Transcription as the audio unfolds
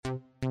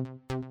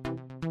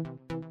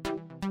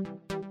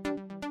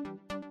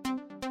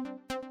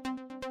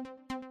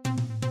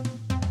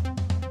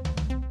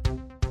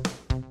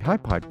Hi,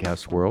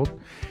 podcast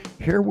world.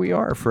 Here we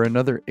are for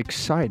another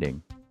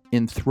exciting,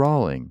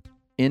 enthralling,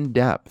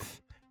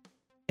 in-depth,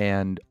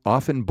 and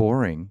often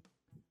boring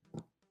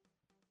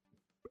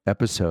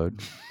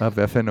episode of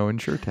FNO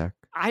InsurTech.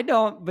 I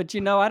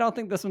don't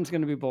think this one's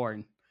going to be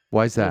boring.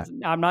 Why is that?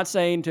 I'm not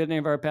saying to any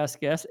of our past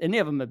guests, any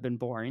of them have been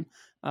boring,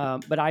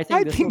 but I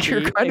think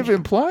you're kind of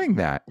implying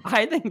that.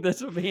 I think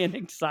this will be an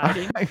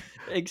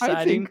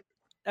exciting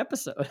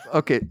episode.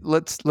 Okay,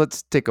 let's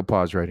take a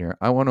pause right here.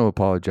 I want to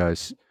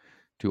apologize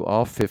to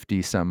all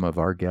 50-some of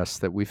our guests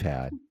that we've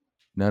had.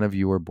 None of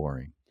you are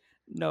boring.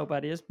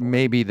 Nobody is boring.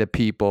 Maybe the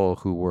people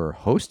who were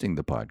hosting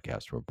the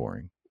podcast were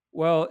boring.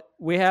 Well,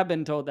 we have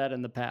been told that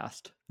in the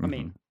past. Mm-hmm. I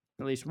mean,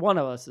 at least one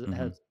of us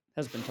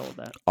has been told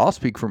that. I'll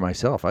speak for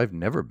myself. I've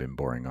never been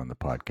boring on the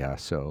podcast,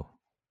 so.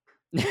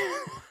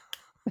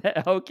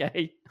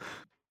 Okay.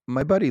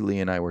 My buddy Lee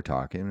and I were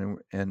talking,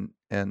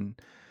 and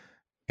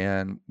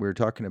we were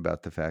talking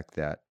about the fact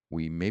that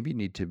we maybe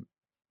need to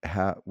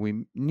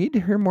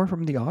hear more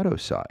from the auto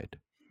side,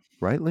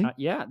 right, Lee?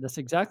 Yeah, that's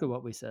exactly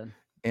what we said.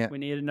 And we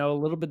need to know a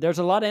little bit. There's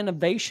a lot of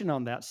innovation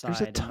on that side.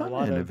 There's a ton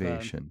of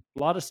innovation. A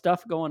lot of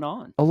stuff going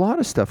on.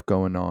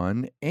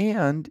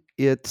 And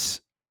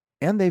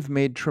they've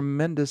made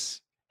tremendous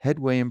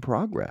headway and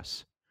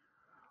progress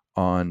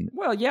on.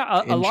 Well,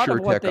 yeah, a lot of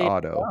what they've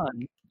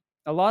done.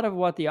 A lot of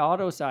what the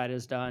auto side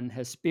has done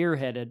has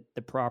spearheaded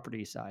the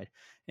property side.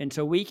 And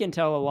so we can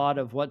tell a lot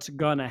of what's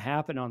going to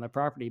happen on the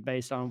property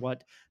based on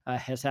what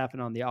has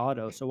happened on the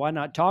auto. So why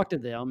not talk to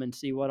them and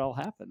see what all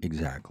happened?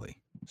 Exactly.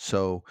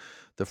 So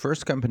the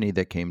first company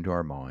that came to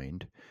our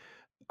mind,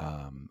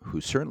 who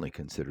certainly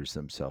considers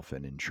themselves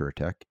an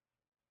InsurTech,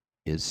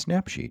 is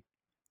Snapsheet.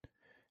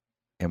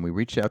 And we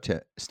reached out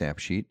to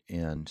Snapsheet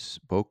and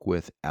spoke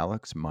with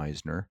Alex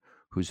Meisner,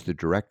 who's the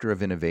director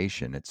of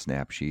innovation at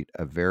Snapsheet,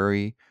 a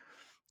very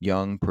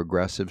young,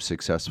 progressive,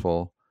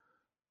 successful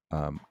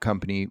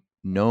company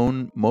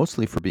known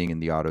mostly for being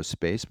in the auto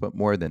space, but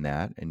more than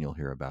that, and you'll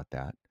hear about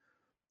that.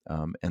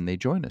 And they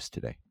join us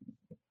today.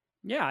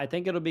 Yeah, I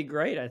think it'll be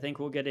great. I think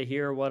we'll get to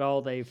hear what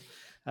all they've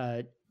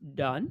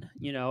done,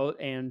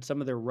 and some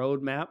of their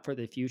roadmap for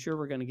the future.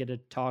 We're going to get to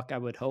talk, I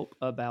would hope,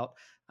 about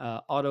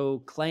auto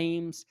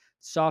claims,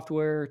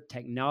 software,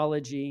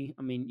 technology.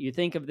 I mean, you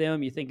think of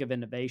them, you think of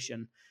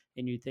innovation,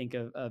 and you think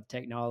of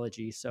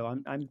technology. So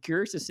I'm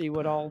curious to see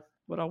what all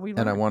we learn.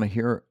 And I want to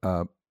hear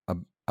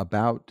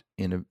about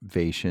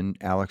innovation.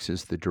 Alex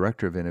is the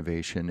director of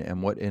innovation,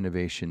 and what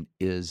innovation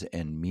is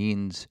and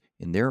means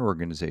in their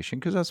organization,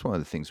 because that's one of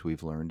the things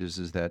we've learned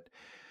is that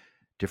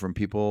different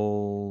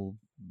people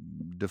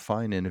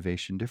define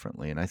innovation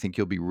differently. And I think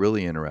you'll be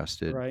really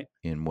interested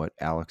in what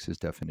Alex's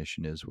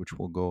definition is, which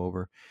we'll go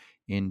over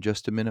in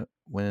just a minute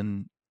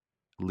when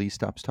Lee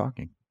stops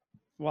talking.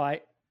 Well,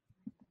 I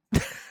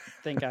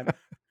think I'm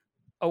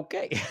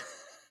okay.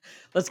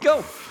 Let's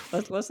go.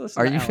 Let's listen.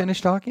 Are you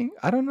finished talking?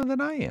 I don't know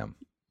that I am.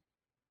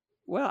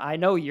 Well, I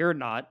know you're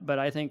not, but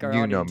I think our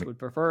audience would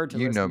prefer to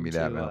listen to... You know me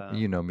that well.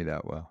 You know me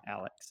that well.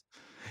 Alex,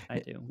 I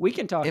do. We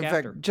can talk after.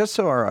 In fact, just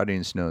so our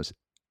audience knows,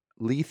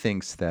 Lee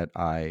thinks that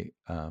I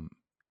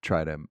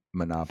try to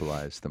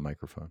monopolize the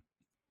microphone.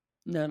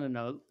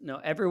 No.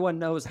 Everyone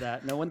knows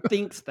that. No one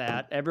thinks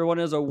that. Everyone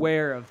is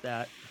aware of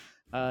that.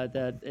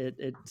 That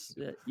it's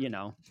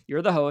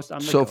you're the host. I'm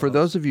the co-host. For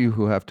those of you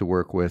who have to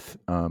work with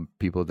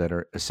people that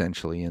are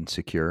essentially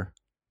insecure,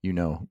 you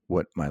know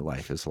what my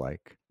life is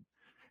like,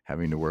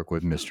 having to work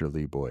with Mr.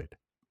 Lee Boyd.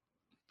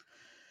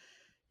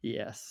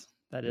 Yes,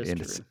 that is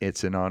true.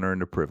 It's an honor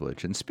and a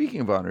privilege. And speaking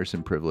of honors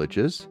and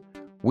privileges,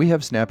 we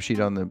have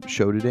Snapsheet on the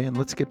show today, and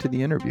let's get to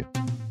the interview.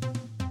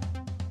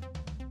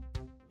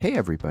 Hey,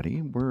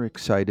 everybody. We're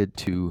excited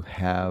to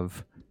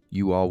have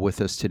you all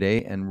with us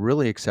today, and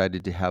really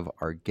excited to have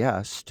our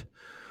guest,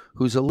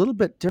 who's a little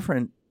bit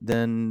different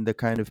than the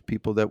kind of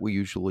people that we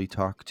usually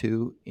talk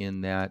to,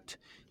 in that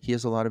he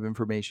has a lot of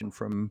information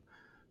from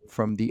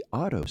the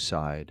auto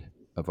side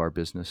of our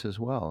business as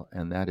well.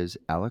 And that is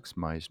Alex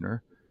Meisner,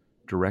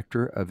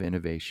 Director of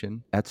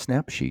Innovation at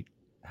Snapsheet.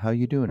 How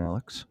you doing,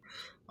 Alex?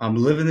 I'm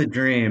living the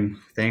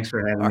dream. Thanks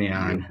for having me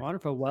on.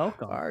 Wonderful.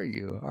 Welcome. Are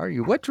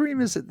you? What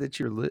dream is it that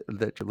you're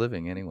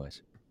living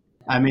anyways?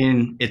 I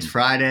mean, it's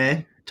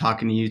Friday,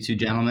 talking to you two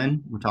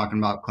gentlemen. We're talking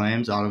about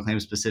claims, auto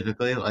claims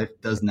specifically. Life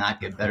does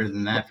not get better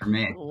than that for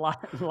me.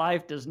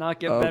 Life does not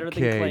get better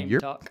than claim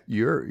talk.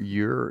 We're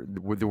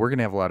going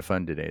to have a lot of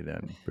fun today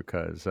then,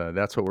 because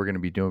that's what we're going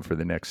to be doing for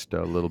the next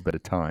little bit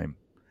of time.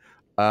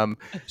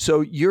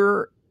 So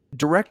you're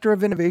Director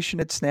of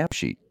Innovation at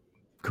Snapsheet,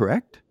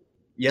 correct?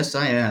 Yes,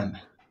 I am.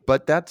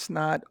 But that's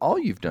not all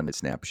you've done at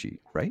Snapsheet,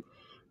 right?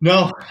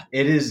 No,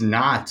 it is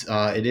not.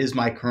 It is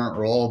my current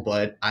role,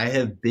 but I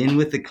have been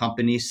with the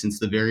company since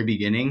the very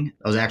beginning.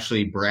 I was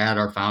actually Brad,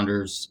 our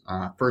founder's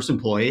first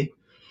employee.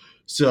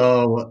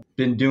 So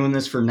been doing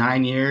this for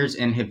 9 years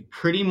and have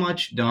pretty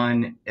much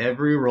done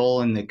every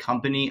role in the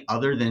company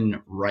other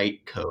than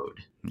write code.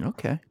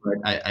 Okay. But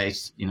I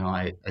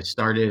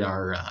started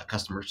our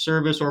customer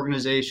service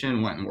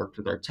organization, went and worked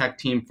with our tech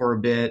team for a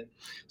bit,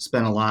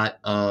 spent a lot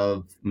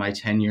of my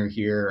tenure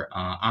here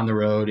on the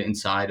road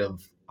inside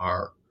of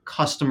our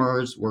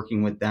customers,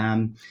 working with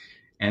them.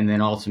 And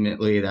then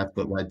ultimately, that's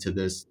what led to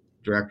this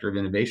director of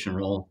innovation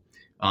role,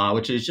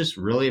 which is just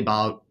really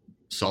about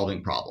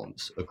solving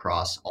problems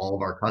across all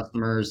of our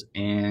customers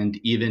and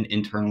even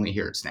internally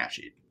here at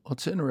Snapsheet. Well,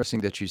 it's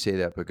interesting that you say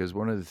that because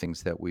one of the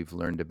things that we've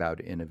learned about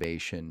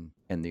innovation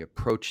and the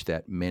approach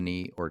that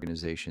many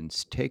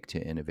organizations take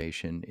to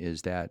innovation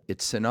is that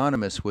it's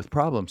synonymous with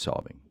problem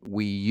solving.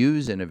 We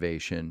use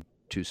innovation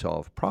to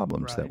solve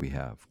problems that Right. we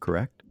have,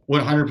 correct?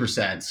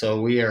 100%. So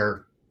we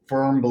are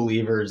firm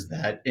believers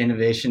that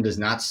innovation does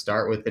not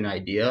start with an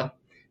idea,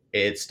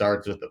 it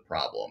starts with a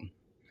problem.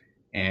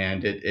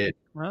 And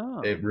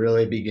Oh, it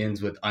really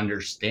begins with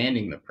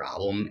understanding the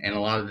problem. And a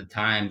lot of the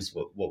times,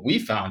 what we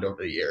found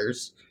over the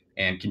years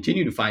and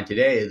continue to find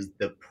today is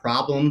the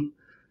problem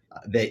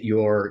that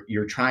you're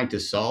trying to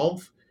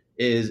solve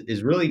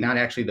is really not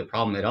actually the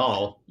problem at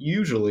all.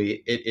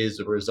 Usually, it is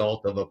a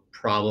result of a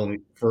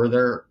problem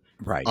further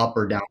Right. up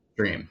or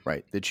downstream.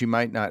 Right. That you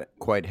might not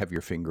quite have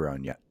your finger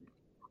on yet.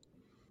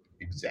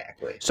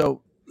 Exactly.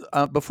 So,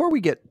 before we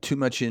get too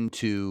much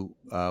into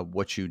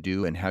what you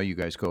do and how you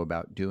guys go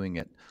about doing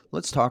it,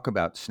 let's talk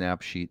about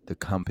Snapsheet, the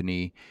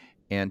company,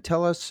 and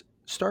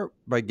start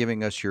by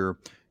giving us your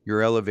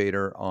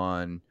elevator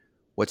on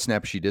what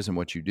Snapsheet is and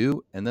what you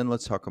do, and then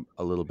let's talk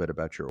a little bit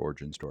about your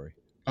origin story.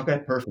 Okay,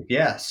 perfect.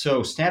 Yeah.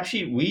 So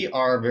Snapsheet, we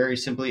are very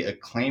simply a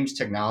claims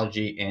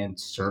technology and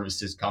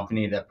services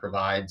company that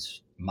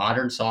provides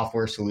modern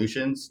software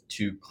solutions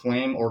to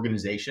claim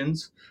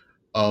organizations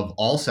of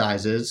all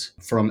sizes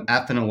from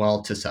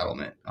F&OL to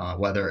settlement,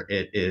 whether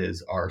it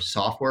is our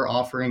software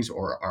offerings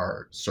or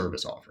our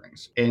service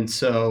offerings. And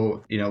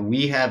so,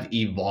 we have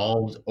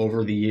evolved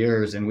over the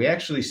years, and we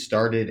actually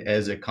started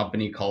as a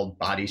company called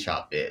Body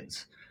Shop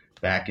Bids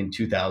back in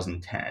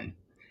 2010.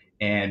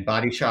 And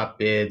Body Shop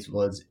Bids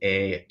was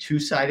a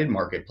two-sided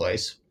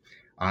marketplace.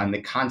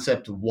 The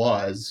concept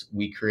was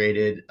we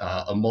created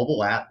a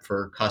mobile app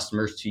for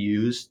customers to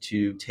use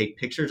to take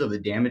pictures of the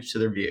damage to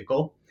their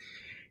vehicle.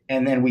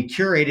 And then we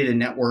curated a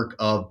network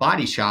of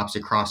body shops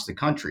across the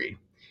country.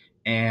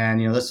 And,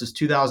 this is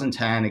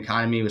 2010,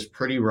 economy was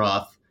pretty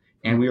rough,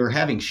 and we were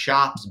having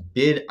shops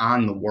bid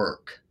on the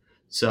work.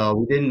 So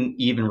we didn't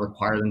even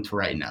require them to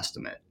write an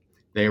estimate.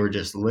 They were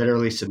just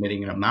literally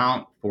submitting an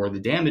amount for the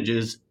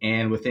damages,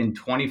 and within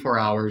 24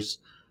 hours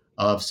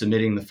of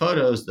submitting the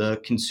photos, the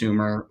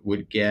consumer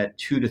would get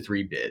 2 to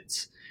 3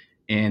 bids.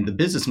 And the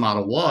business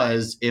model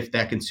was if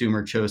that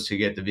consumer chose to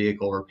get the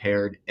vehicle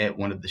repaired at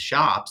one of the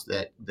shops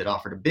that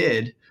offered a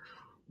bid,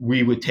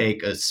 we would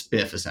take a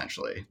spiff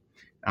essentially.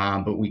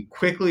 But we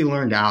quickly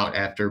learned out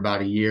after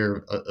about a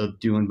year of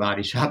doing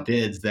body shop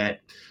bids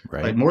that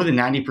like more than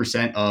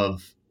 90%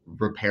 of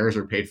repairs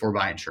are paid for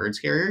by insurance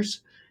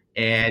carriers.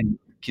 And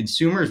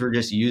consumers were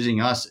just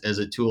using us as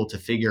a tool to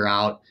figure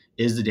out,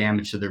 is the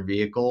damage to their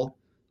vehicle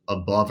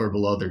above or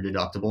below their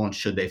deductible, and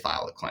should they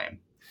file a claim?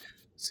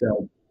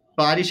 So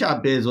body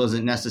shop bids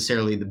wasn't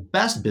necessarily the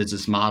best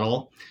business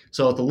model.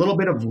 So with a little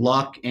bit of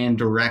luck and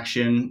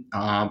direction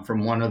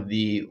from one of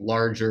the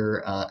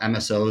larger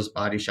MSOs,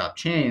 body shop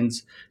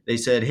chains, they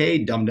said, "Hey,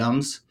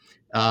 dum-dums,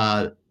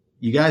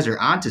 you guys are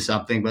onto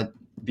something, but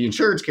the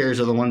insurance carriers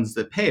are the ones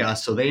that pay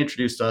us." So they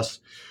introduced us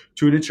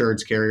to an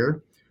insurance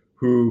carrier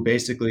who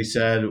basically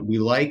said, "We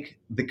like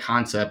the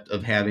concept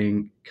of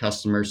having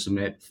customers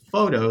submit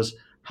photos.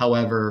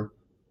 However,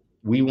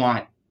 we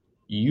want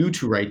you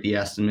to write the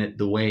estimate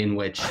the way in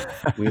which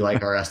we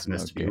like our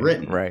estimates to be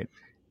written. Right.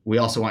 We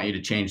also want you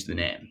to change the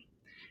name."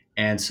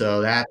 And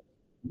so that's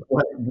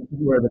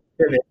where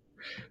the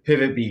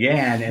pivot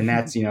began. And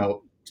that's,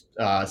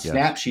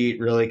 Snapsheet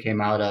really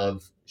came out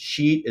of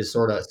sheet is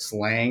sort of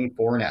slang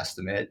for an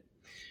estimate.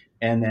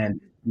 And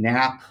then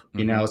nap,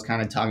 is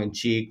kind of tongue in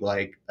cheek,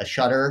 like a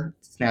shutter,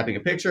 snapping a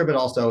picture, but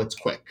also it's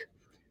quick,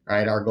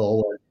 right? Our goal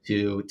was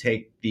to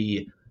take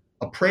the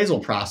appraisal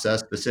process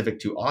specific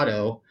to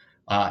auto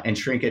and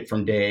shrink it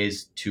from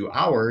days to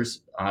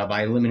hours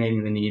by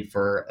eliminating the need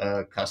for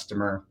a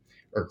customer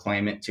or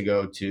claimant to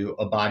go to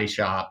a body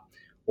shop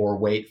or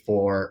wait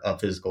for a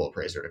physical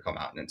appraiser to come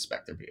out and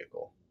inspect their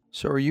vehicle.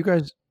 So are you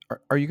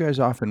guys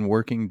often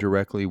working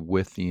directly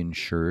with the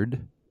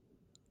insured?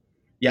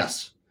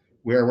 Yes,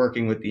 we are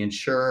working with the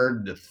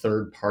insured, the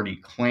third-party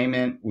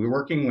claimant. We're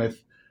working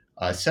with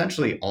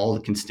essentially all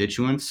the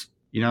constituents,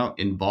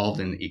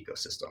 involved in the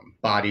ecosystem.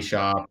 Body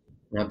shop,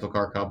 rental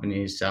car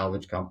companies,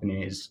 salvage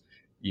companies,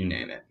 you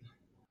name it.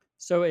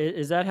 So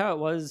is that how it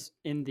was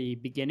in the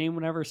beginning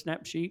whenever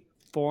Snapsheet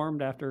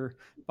formed after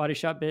Body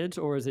Shop Bids,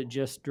 or is it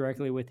just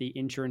directly with the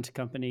insurance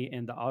company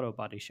and the auto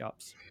body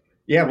shops?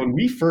 Yeah, when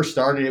we first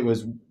started, it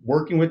was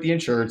working with the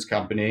insurance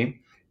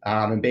company.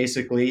 And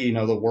basically, the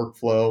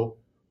workflow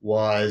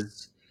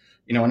was,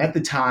 and at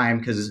the time,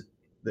 because,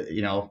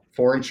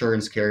 for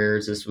insurance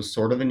carriers, this was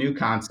sort of a new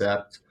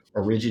concept,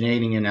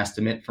 originating an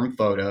estimate from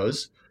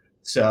photos.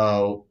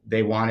 So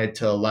they wanted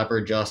to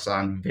leverage us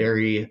on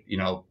very,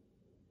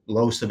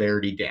 low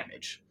severity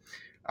damage.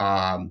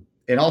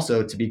 And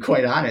also, to be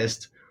quite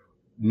honest,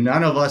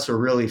 none of us are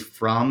really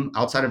from,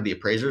 outside of the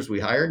appraisers we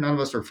hired, none of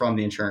us are from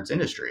the insurance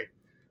industry.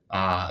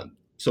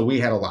 So we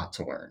had a lot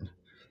to learn.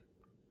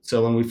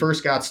 So when we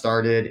first got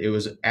started, it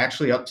was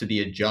actually up to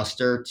the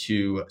adjuster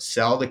to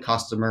sell the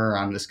customer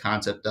on this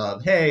concept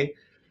of, hey,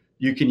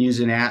 you can use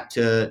an app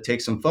to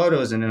take some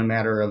photos, and in a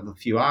matter of a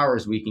few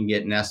hours, we can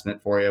get an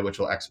estimate for you, which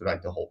will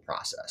expedite the whole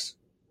process.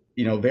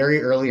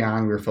 Very early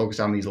on, we were focused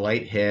on these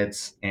light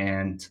hits,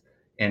 and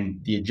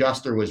the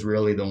adjuster was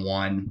really the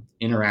one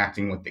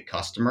interacting with the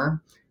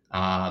customer.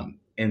 And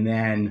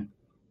then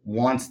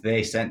once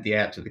they sent the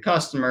app to the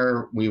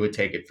customer, we would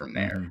take it from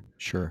there. Mm-hmm.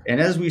 Sure. And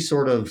as we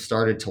sort of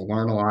started to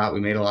learn a lot, we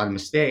made a lot of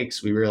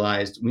mistakes. We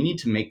realized we need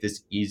to make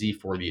this easy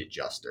for the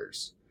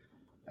adjusters.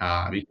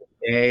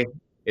 Because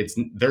it's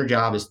their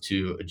job is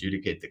to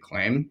adjudicate the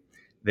claim.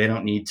 They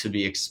don't need to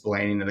be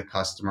explaining to the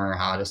customer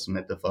how to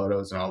submit the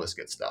photos and all this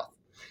good stuff.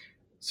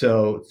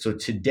 So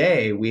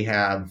today we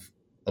have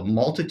a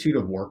multitude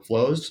of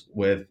workflows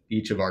with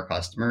each of our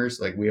customers.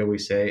 Like we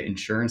always say,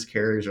 insurance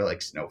carriers are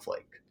like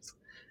snowflakes.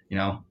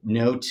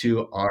 No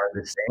two are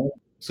the same.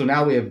 So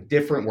now we have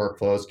different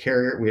workflows.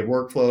 We have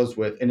workflows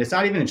with, and it's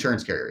not even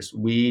insurance carriers.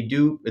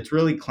 It's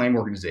really claim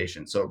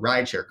organizations. So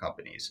rideshare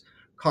companies,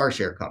 car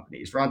share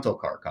companies, rental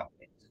car companies,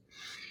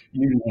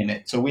 you name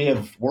it. So we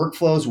have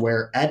workflows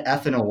where at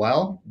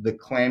F&OL, the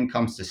claim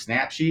comes to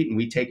Snapsheet and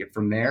we take it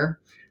from there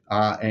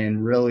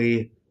and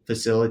really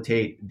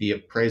facilitate the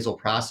appraisal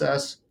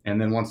process. And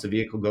then once the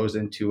vehicle goes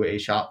into a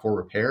shop for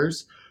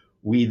repairs,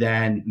 we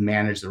then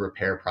manage the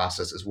repair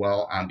process as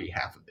well on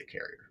behalf of the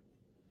carrier.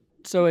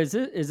 So is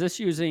this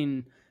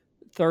using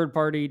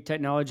third-party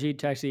technology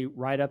to actually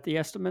write up the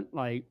estimate,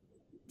 like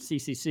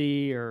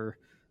CCC or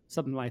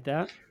something like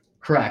that?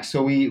 Correct.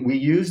 So we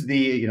use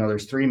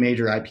there's 3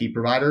 major IP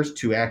providers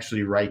to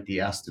actually write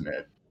the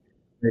estimate.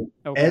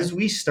 Okay. As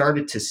we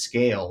started to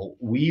scale,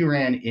 we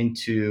ran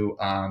into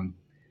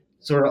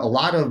sort of a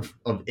lot of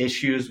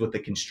issues with the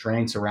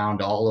constraints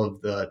around all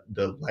of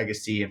the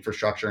legacy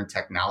infrastructure and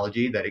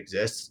technology that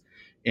exists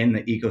in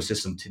the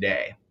ecosystem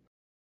today.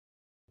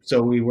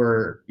 So we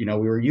were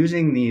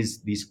using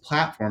these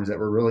platforms that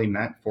were really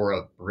meant for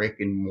a brick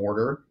and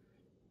mortar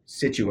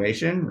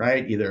situation,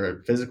 right? Either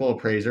a physical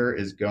appraiser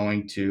is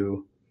going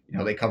to,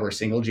 they cover a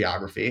single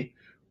geography,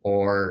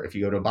 or if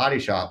you go to a body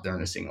shop, they're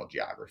in a single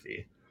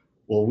geography.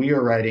 Well, we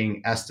are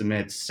writing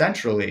estimates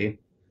centrally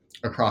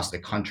across the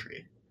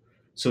country.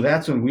 So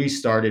that's when we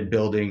started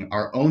building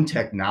our own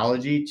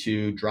technology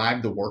to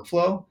drive the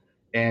workflow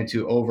and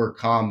to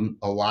overcome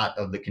a lot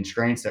of the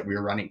constraints that we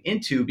were running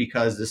into,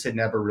 because this had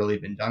never really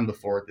been done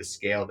before at the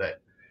scale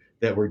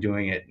that we're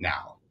doing it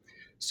now.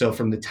 So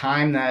from the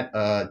time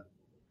that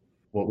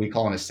what we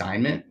call an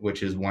assignment,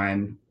 which is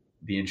when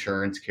the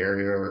insurance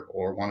carrier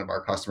or one of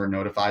our customer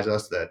notifies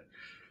us that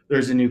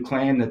there's a new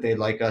claim that they'd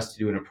like us to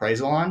do an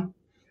appraisal on,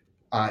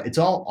 it's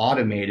all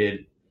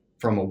automated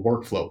from a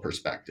workflow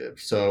perspective.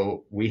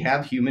 So we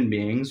have human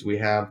beings, we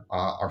have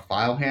our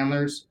file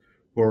handlers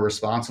who are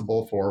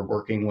responsible for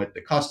working with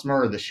the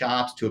customer or the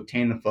shops to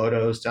obtain the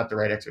photos, set the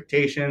right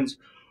expectations,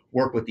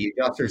 work with the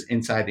adjusters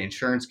inside the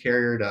insurance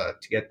carrier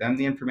to get them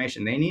the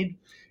information they need.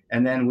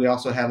 And then we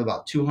also have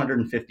about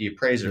 250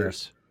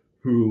 appraisers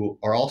who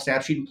are all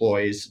Snapsheet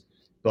employees,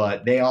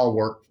 but they all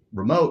work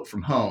remote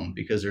from home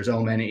because there's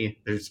only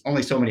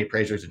so many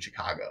appraisers in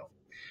Chicago.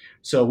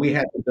 So we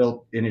had to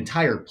build an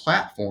entire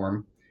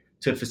platform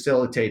to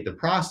facilitate the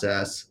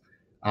process.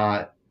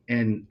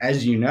 And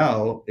as you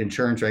know,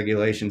 insurance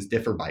regulations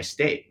differ by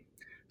state.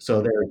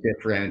 So there are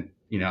different,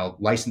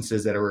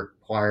 licenses that are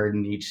required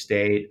in each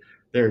state.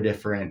 There are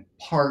different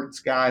parts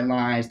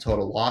guidelines,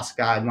 total loss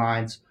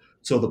guidelines.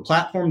 So the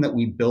platform that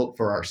we built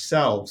for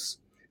ourselves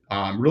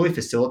really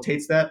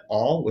facilitates that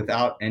all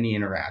without any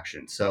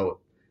interaction. So,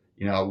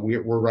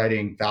 we're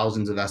writing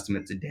thousands of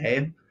estimates a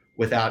day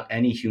without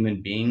any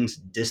human beings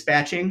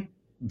dispatching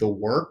the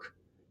work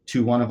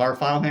to one of our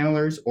file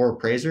handlers or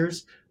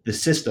appraisers. The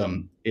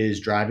system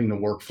is driving the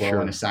workflow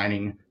and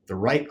assigning the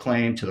right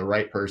claim to the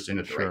right person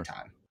at the right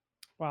time.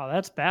 Wow,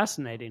 that's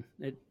fascinating.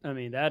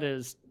 That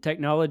is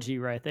technology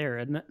right there,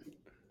 isn't it?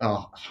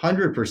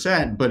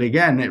 100%. But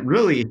again, it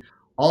really,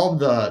 all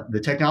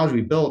the technology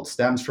we built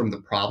stems from the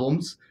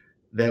problems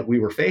that we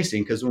were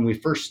facing. Because when we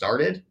first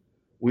started,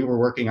 we were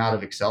working out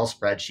of Excel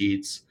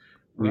spreadsheets.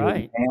 We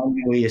were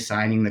manually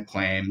assigning the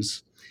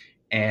claims,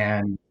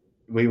 and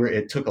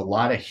it took a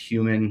lot of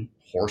human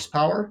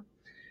horsepower.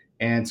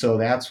 And so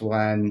that's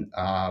when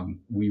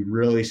we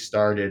really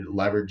started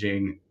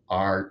leveraging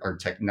our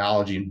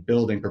technology and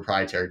building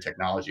proprietary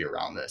technology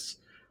around this.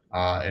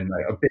 And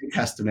a big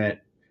testament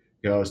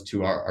goes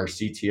to our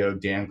CTO,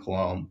 Dan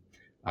Colomb,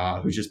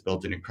 who's just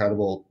built an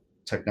incredible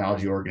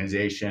technology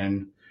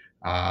organization.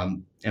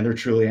 And they're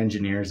truly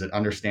engineers that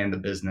understand the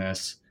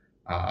business,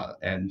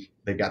 and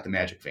they've got the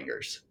magic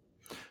fingers.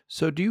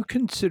 So do you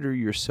consider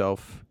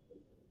yourself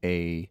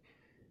a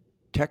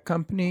tech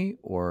company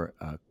or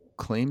a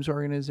claims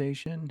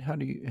organization? How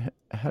do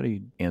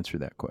you answer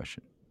that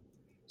question?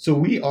 So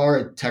we are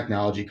a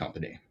technology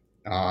company.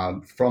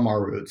 From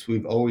our roots,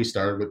 we've always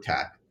started with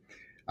tech.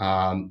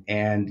 And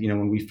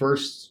when we for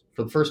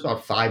the first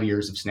about 5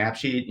 years of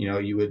Snapsheet,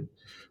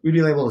 we'd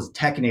be labeled as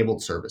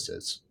tech-enabled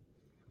services,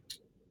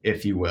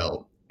 if you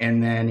will.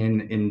 And then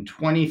in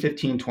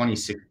 2015,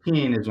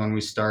 2016 is when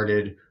we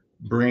started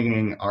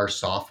bringing our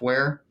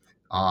software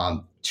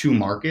to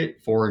market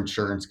for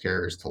insurance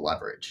carriers to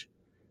leverage.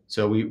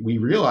 So we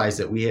realized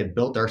that we had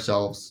built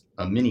ourselves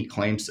a mini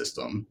claim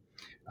system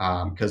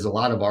because a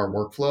lot of our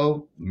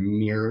workflow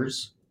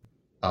mirrors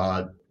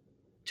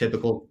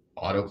typical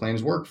auto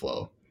claims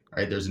workflow,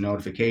 right? There's a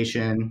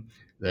notification,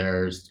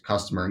 there's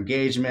customer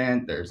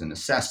engagement, there's an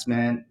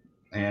assessment,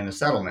 and a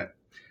settlement.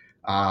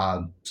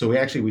 So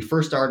we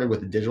first started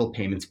with a digital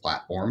payments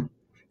platform.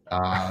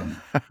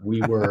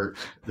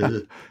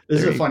 This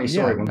is a funny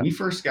story. When we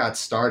first got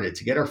started,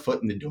 to get our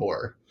foot in the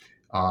door,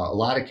 a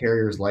lot of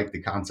carriers like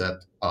the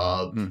concept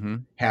of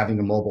having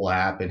a mobile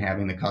app and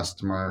having the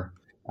customer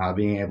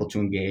being able to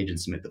engage and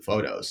submit the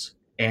photos.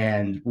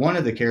 And one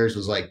of the carriers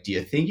was like, do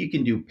you think you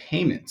can do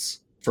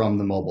payments from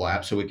the mobile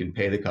app so we can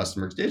pay the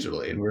customers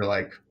digitally? And we were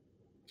like,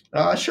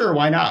 sure,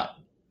 why not?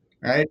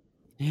 Right?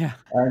 Yeah.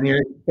 And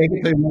you're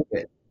basically with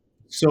it.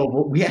 So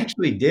what we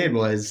actually did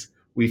was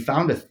we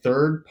found a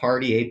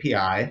third-party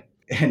API.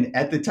 And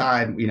at the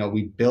time,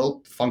 we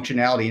built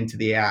functionality into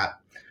the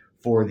app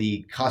for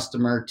the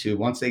customer to,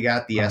 once they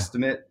got the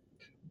estimate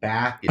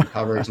back and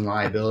coverage and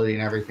liability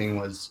and everything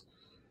was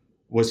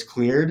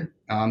cleared,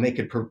 they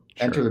could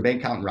enter their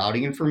bank account and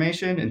routing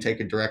information and take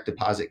a direct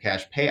deposit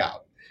cash payout.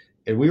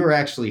 And we were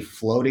actually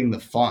floating the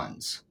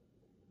funds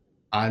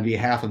on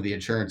behalf of the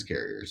insurance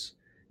carriers.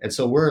 And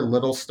so we're a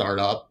little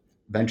startup,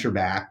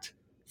 venture-backed,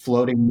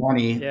 floating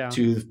money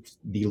to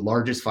the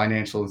largest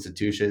financial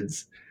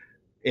institutions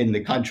in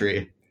the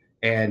country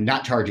and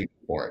not charging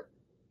for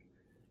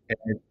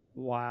it.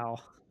 Wow.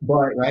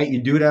 But, right, you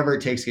do whatever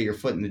it takes to get your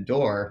foot in the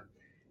door.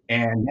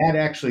 And that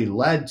actually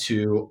led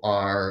to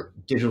our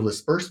digital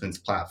disbursements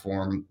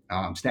platform,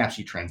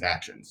 Snapsheet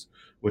Transactions,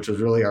 which was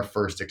really our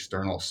first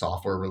external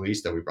software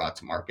release that we brought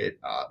to market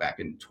back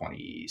in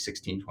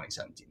 2016,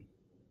 2017.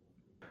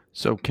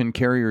 So can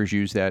carriers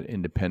use that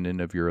independent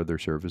of your other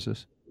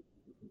services?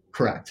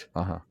 Correct.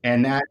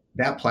 And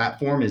that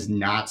platform is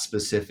not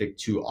specific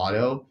to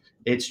auto.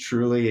 It's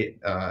truly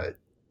a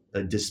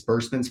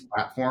disbursements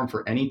platform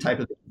for any type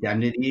of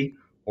indemnity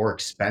or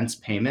expense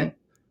payment,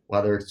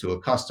 whether it's to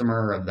a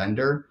customer or a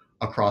vendor,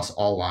 across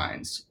all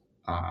lines.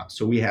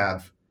 So we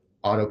have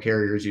auto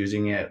carriers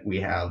using it. We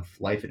have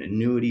life and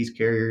annuities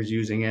carriers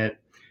using it.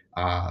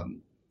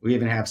 We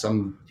even have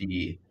some of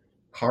the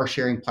car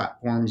sharing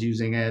platforms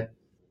using it.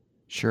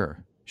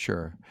 Sure.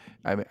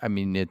 I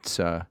mean, it's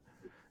the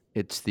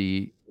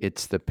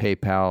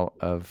PayPal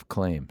of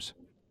claims.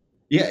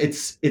 Yeah,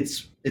 it's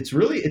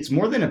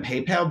more than a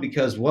PayPal,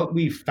 because what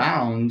we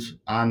found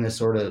on this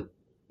sort of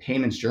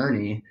payments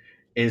journey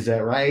is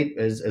that, right,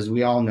 as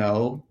we all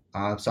know,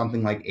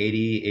 something like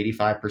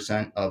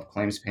 85% of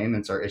claims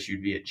payments are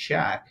issued via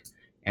check.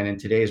 And in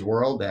today's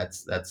world,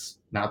 that's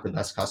not the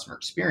best customer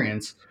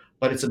experience,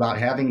 but it's about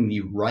having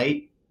the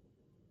right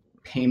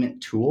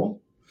payment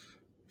tool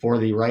for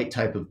the right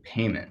type of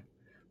payment.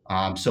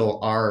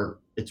 So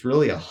it's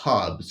really a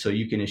hub. So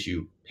you can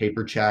issue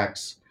paper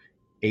checks,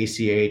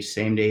 ACH,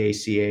 same day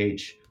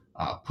ACH,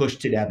 push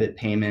to debit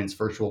payments,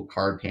 virtual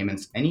card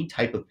payments, any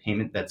type of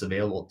payment that's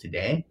available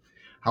today.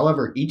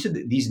 However, each of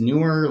these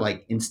newer,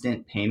 like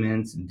instant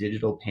payments and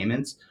digital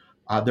payments,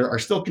 there are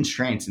still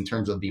constraints in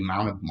terms of the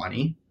amount of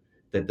money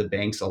that the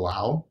banks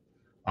allow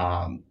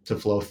to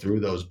flow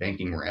through those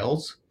banking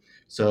rails.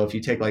 So if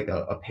you take like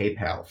a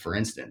PayPal, for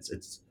instance,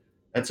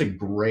 that's a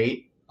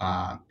great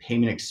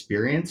payment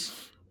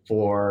experience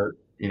for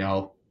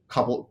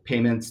couple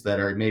payments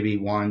that are maybe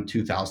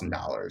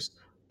 $1,000-$2,000,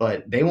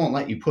 but they won't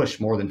let you push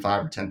more than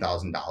 $5,000 or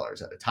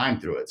 $10,000 at a time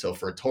through it. So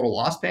for a total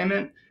loss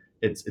payment,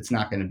 it's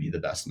not going to be the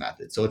best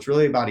method. So it's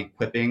really about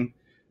equipping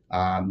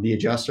the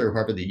adjuster,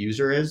 whoever the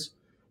user is,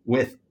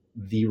 with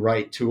the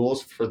right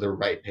tools for the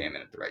right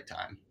payment at the right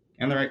time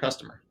and the right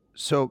customer.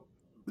 So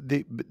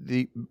the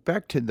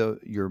back to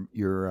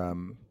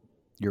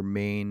your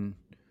main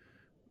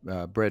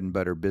bread and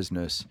butter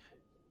business.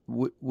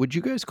 Would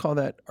you guys call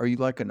that? Are you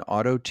like an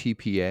auto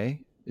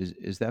TPA?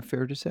 Is that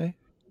fair to say?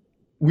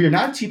 We are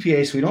not a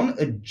TPA, so we don't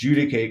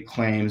adjudicate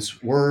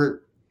claims.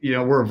 We're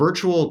a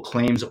virtual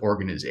claims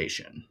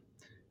organization.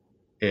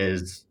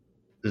 Is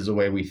the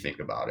way we think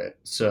about it.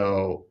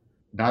 So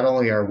not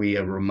only are we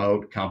a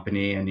remote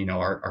company, and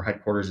our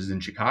headquarters is in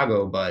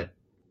Chicago, but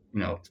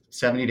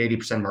 70 to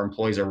 80% of our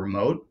employees are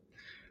remote.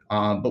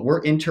 But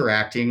we're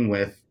interacting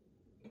with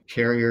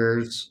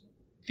carriers,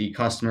 the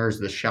customers,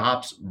 the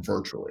shops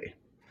virtually.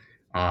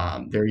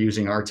 They're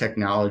using our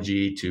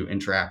technology to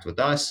interact with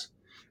us.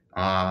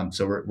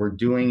 So we're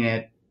doing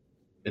it.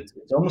 It's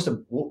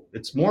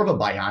more of a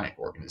bionic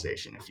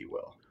organization, if you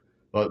will,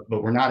 but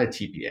we're not a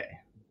TPA.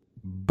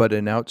 But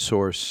an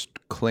outsourced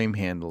claim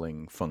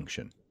handling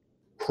function.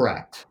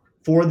 Correct.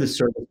 for the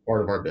service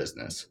part of our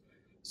business.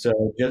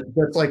 So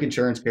just like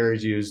insurance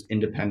carriers use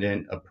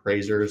independent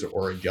appraisers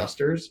or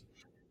adjusters,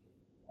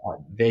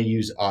 they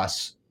use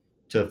us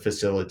to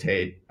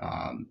facilitate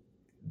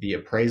the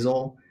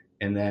appraisal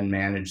and then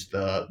manage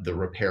the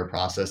repair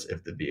process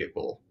if the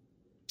vehicle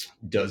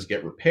does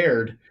get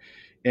repaired.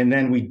 And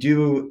then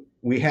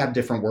we have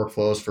different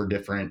workflows for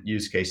different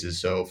use cases.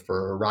 So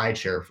for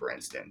rideshare, for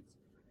instance,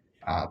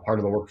 part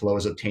of the workflow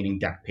is obtaining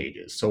deck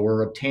pages. So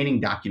we're obtaining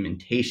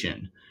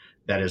documentation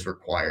that is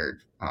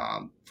required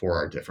for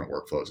our different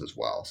workflows as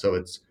well. So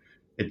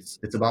it's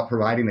about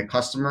providing the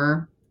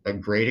customer a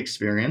great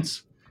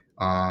experience,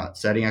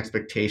 setting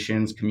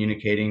expectations,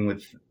 communicating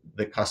with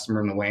the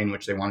customer in the way in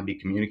which they want to be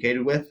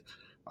communicated with.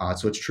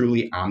 So it's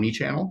truly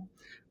omni-channel,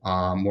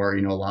 where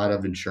a lot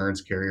of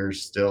insurance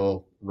carriers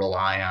still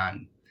rely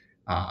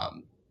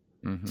on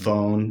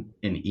phone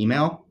and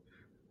email.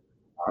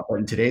 But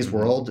in today's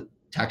world,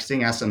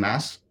 texting,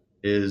 SMS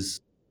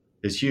is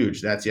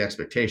huge. That's the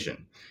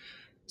expectation.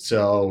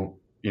 So,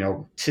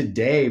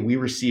 today we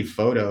receive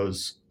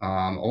photos.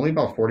 Only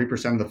about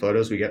 40% of the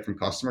photos we get from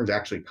customers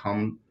actually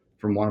come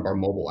from one of our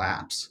mobile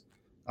apps.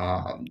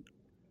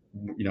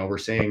 We're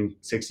saying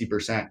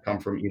 60% come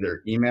from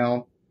either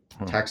email,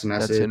 text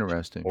message,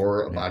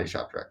 or a body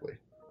shop directly.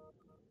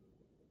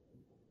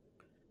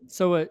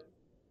 So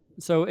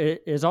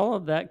is all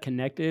of that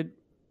connected?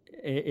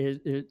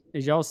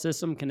 Is y'all's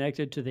system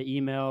connected to the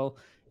email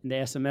and the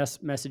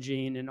SMS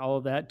messaging and all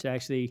of that to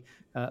actually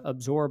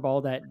absorb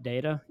all that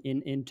data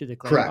into the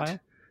claim Correct. file?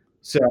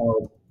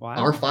 So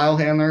our file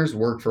handlers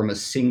work from a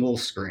single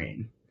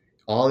screen.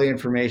 All the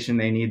information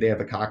they need, they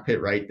have a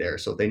cockpit right there.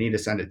 So if they need to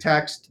send a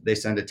text, they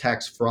send a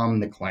text from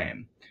the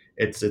claim.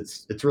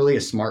 It's really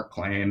a smart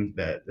claim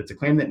it's a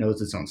claim that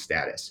knows its own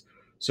status.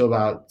 So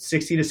about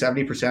 60 to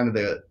 70% of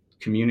the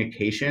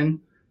communication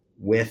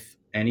with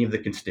any of the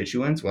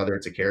constituents, whether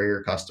it's a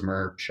carrier,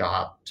 customer,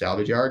 shop,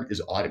 salvage yard,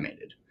 is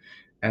automated.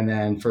 And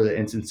then for the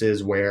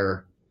instances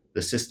where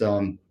the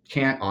system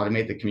can't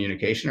automate the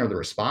communication or the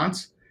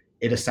response,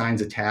 it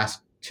assigns a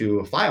task to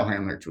a file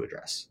handler to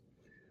address.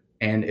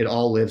 And it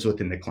all lives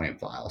within the claim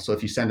file. So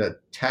if you send a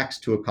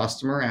text to a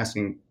customer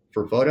asking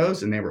for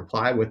photos and they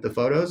reply with the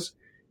photos,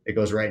 it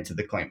goes right into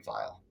the claim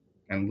file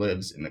and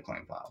lives in the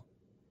claim file.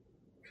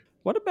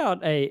 What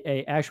about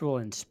a actual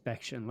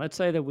inspection? Let's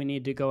say that we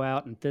need to go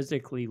out and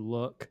physically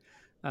look,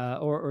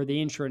 or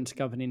the insurance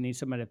company needs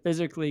somebody to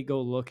physically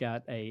go look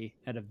at a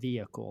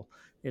vehicle.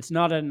 It's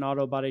not at an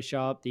auto body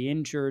shop. The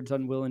insured's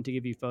unwilling to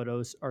give you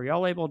photos. Are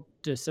y'all able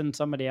to send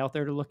somebody out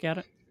there to look at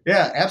it?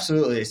 Yeah,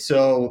 absolutely.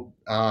 So,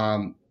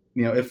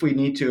 if we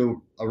need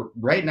to,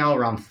 right now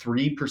around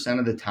 3%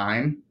 of the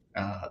time,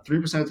 3%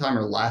 of the time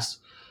or less,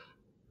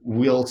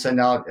 we'll send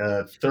out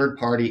a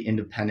third-party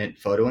independent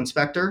photo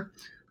inspector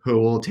who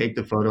will take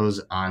the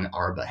photos on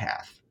our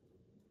behalf.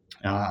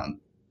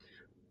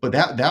 But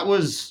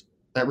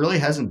that really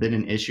hasn't been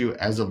an issue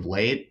as of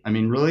late. I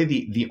mean, really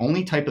the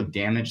only type of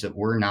damage that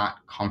we're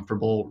not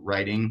comfortable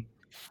writing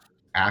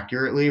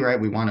accurately, right?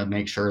 We want to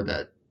make sure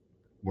that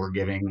we're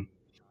giving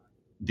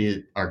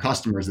our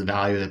customers the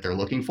value that they're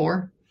looking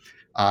for,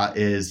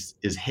 is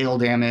hail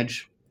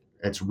damage.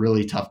 It's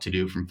really tough to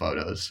do from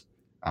photos,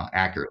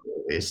 accurately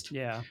at least.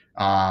 Yeah.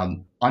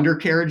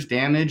 Undercarriage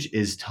damage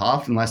is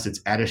tough unless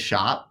it's at a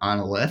shop on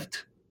a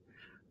lift.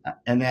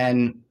 And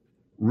then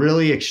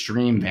really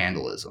extreme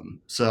vandalism.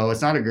 So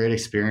it's not a great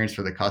experience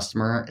for the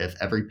customer if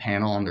every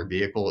panel on their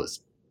vehicle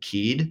is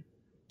keyed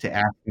to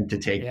ask them to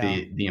take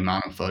the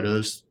amount of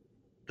photos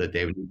that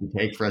they would need to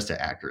take for us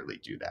to accurately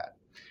do that.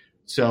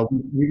 So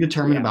we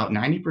determine about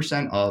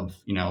 90% of,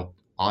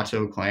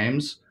 auto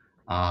claims,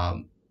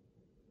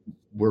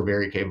 we're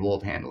very capable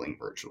of handling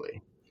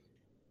virtually.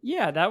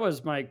 Yeah, that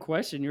was my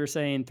question. You were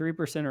saying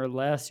 3% or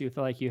less, you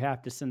feel like you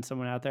have to send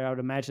someone out there. I would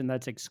imagine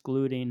that's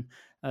excluding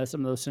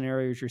some of those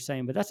scenarios you're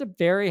saying, but that's a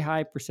very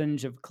high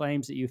percentage of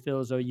claims that you feel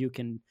as though you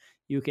can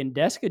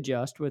desk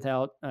adjust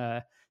without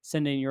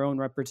sending your own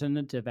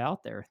representative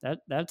out there.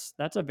 That's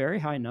a very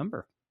high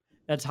number.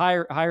 That's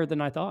higher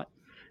than I thought.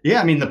 Yeah,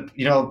 I mean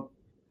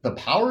the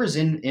power is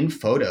in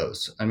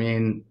photos. I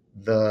mean,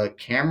 the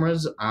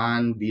cameras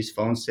on these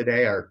phones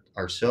today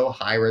are so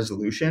high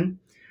resolution.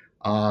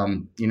 A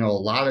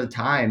lot of the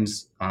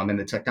times, and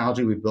the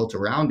technology we've built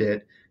around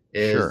it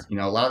is, a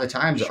lot of the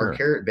times our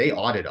carrier, they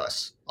audit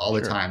us all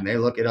the time. They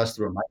look at us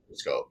through a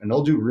microscope and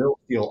they'll do real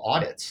field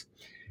audits.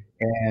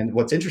 And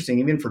what's interesting,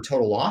 even for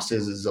total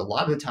losses, is a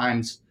lot of the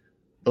times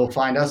they'll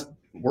find us,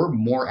 we're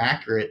more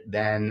accurate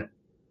than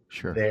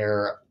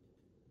their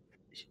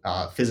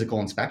physical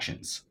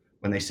inspections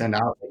when they send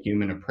out a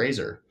human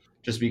appraiser,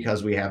 just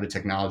because we have the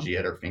technology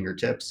at our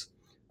fingertips.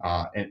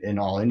 And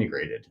all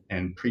integrated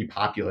and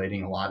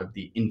pre-populating a lot of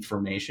the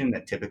information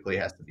that typically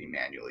has to be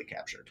manually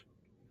captured.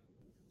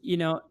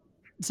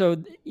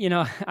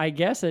 I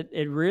guess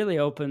it really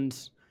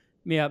opens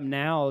me up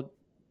now.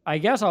 I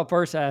guess I'll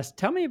first ask,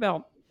 tell me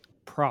about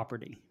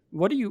property.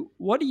 What are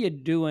you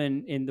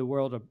doing in the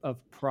world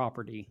of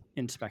property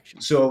inspection?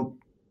 So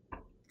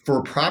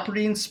for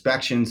property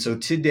inspection, so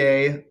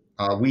today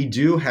We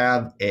do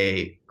have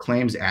a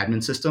claims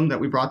admin system that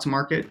we brought to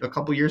market a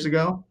couple years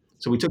ago.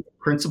 So we took the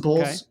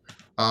principles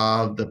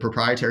of the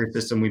proprietary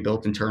system we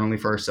built internally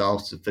for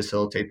ourselves to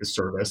facilitate the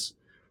service,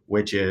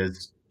 which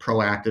is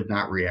proactive,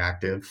 not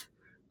reactive,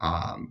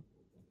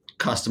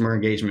 customer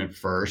engagement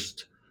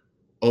first,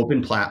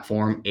 open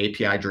platform,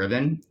 API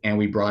driven, and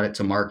we brought it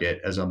to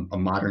market as a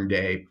modern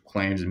day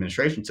claims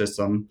administration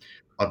system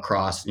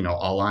across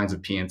all lines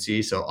of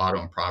P&C, so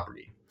auto and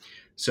property.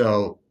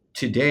 So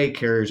today,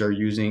 carriers are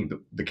using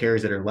the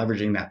carriers that are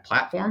leveraging that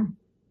platform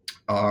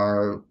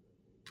are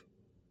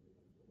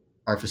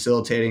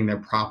facilitating their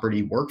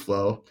property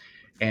workflow,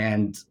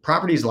 and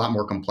property is a lot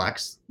more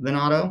complex than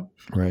auto,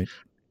 right?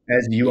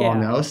 As you all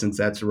know, since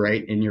that's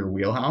right in your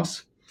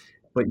wheelhouse.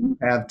 But you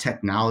have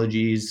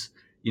technologies,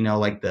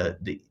 like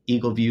the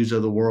Eagle Views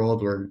of the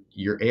world, where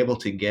you're able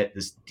to get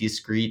this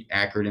discrete,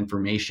 accurate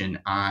information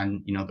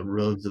on, the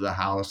roads of the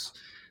house.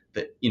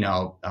 That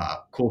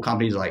cool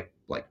companies like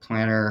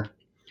Planner,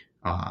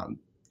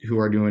 who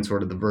are doing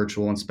sort of the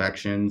virtual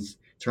inspections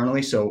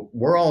internally. So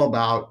we're all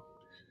about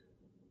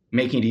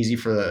making it easy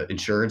for the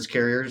insurance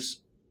carriers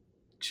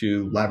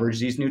to leverage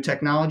these new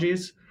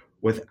technologies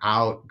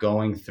without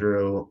going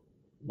through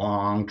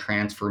long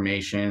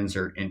transformations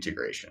or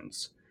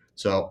integrations.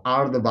 So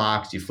out of the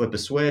box, you flip a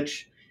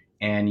switch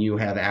and you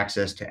have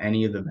access to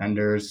any of the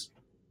vendors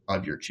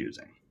of your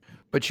choosing.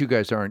 But you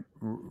guys aren't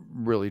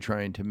really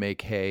trying to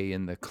make hay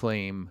in the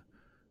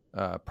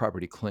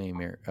property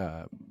claim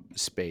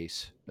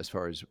space as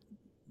far as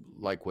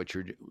like what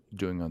you're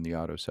doing on the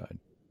auto side.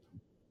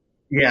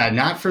 Yeah,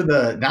 not for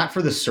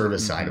the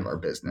service side of our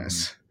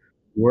business.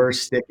 We're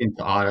sticking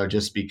to auto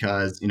just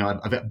because,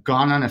 I've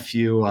gone on a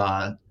few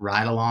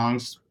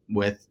ride-alongs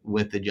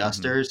with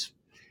adjusters,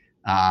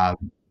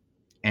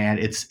 and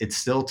it's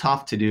still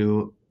tough to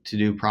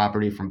do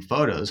property from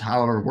photos.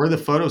 However, where the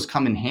photos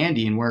come in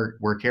handy and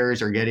where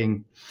carriers are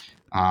getting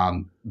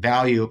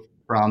value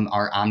from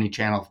our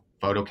omni-channel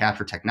photo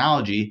capture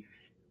technology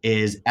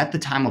is at the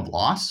time of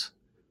loss,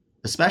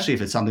 especially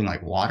if it's something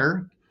like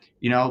water.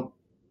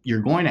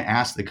 You're going to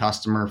ask the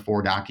customer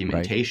for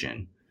documentation.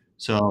 Right.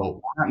 So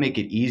why not make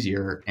it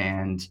easier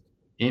and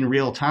in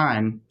real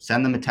time,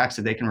 send them a text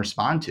that they can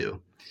respond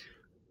to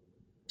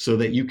so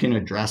that you can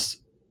address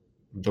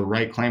the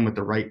right claim with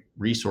the right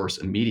resource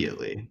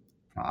immediately.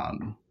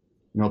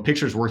 A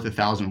picture's worth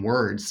 1,000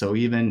 words. So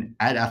even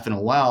at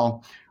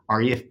F&OL,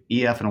 our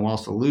EF&OL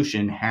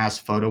solution has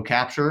photo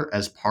capture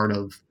as part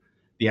of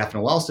the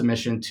F&OL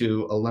submission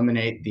to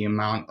eliminate the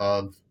amount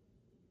of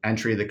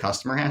entry the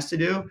customer has to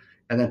do,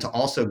 and then to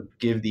also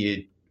give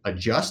the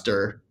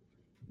adjuster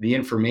the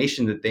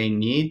information that they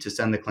need to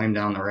send the claim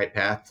down the right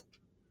path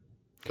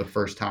the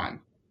first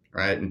time,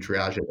 right? And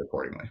triage it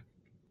accordingly.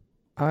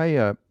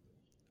 I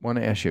want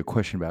to ask you a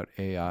question about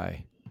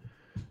AI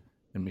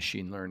and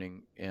machine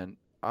learning. And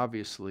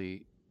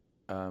obviously,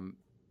 on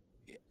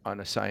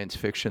a science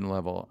fiction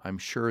level, I'm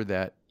sure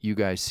that you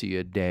guys see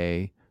a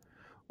day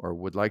or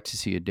would like to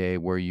see a day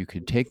where you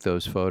could take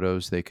those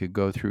photos, they could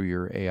go through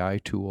your AI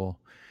tool,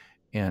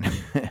 and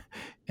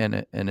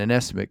and an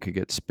estimate could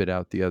get spit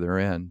out the other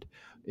end.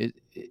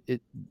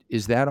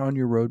 Is that on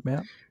your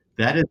roadmap?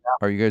 That is.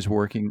 Are you guys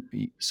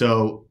working?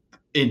 So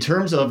in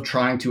terms of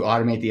trying to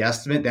automate the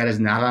estimate, that is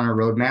not on our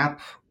roadmap.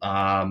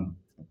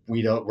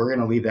 We're going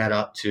to leave that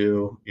up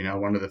to,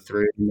 one of the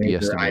three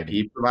major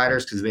IP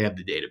providers because they have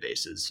the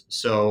databases.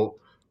 So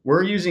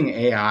we're using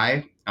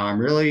AI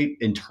really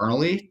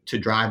internally to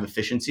drive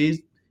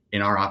efficiencies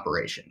in our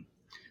operation.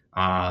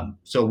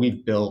 So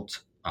we've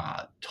built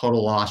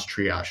total loss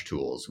triage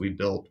tools. We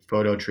built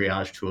photo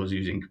triage tools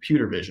using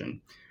computer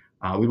vision.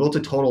 We built a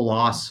total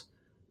loss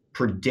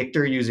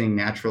predictor using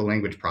natural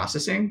language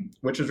processing,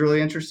 which was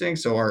really interesting.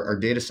 So our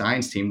data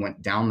science team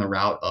went down the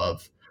route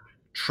of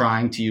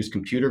trying to use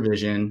computer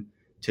vision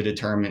to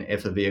determine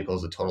if a vehicle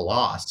is a total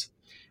loss.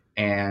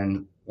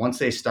 And once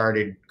they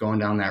started going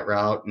down that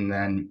route and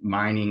then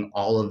mining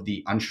all of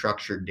the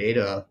unstructured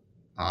data,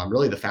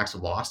 really the facts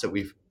of loss that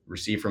we've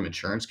received from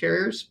insurance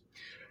carriers,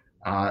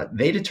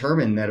 they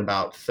determined that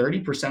about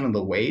 30% of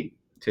the weight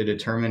to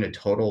determine a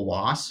total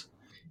loss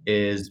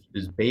is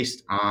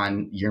based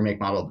on year, make,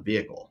 model of the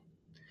vehicle.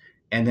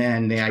 And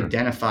then they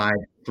identified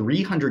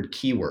 300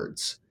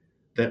 keywords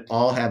that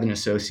all have an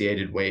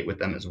associated weight with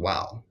them as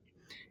well.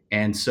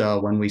 And so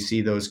when we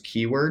see those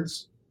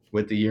keywords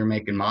with the year,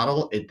 make, and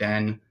model, it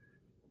then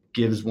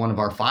gives one of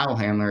our file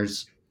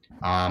handlers,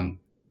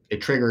 it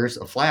triggers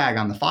a flag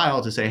on the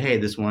file to say, hey,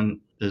 this one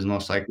is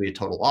most likely a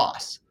total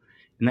loss.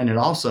 And then it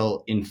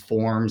also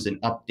informs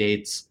and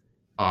updates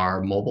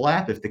our mobile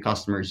app, if the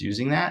customer is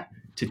using that,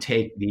 to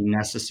take the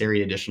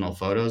necessary additional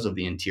photos of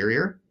the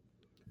interior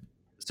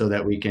so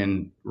that we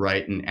can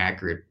write an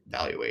accurate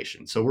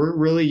valuation. So we're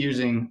really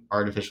using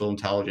artificial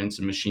intelligence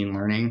and machine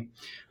learning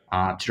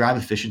to drive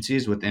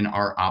efficiencies within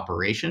our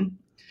operation.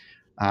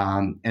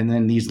 And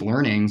then these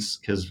learnings,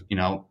 because,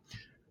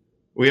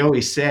 we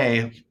always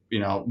say,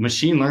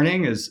 machine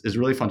learning is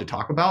really fun to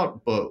talk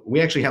about, but we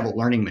actually have a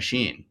learning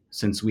machine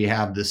since we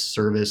have this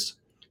service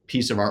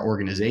piece of our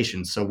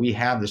organization. So we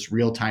have this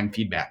real-time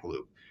feedback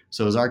loop.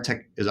 So as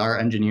our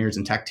engineers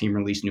and tech team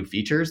release new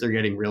features, they're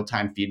getting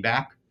real-time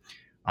feedback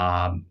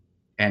and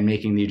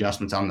making the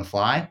adjustments on the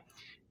fly.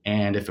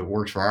 And if it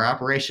works for our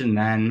operation,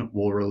 then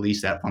we'll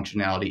release that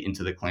functionality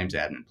into the claims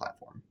admin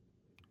platform.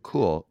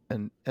 Cool.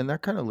 And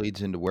that kind of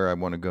leads into where I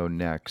want to go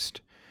next.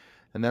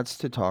 And that's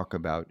to talk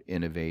about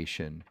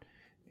innovation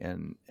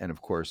and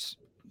of course,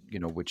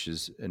 which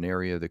is an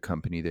area of the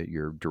company that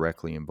you're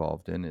directly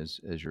involved in,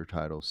 as your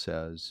title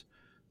says.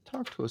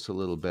 Talk to us a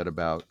little bit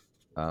about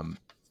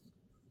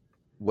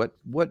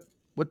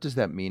what does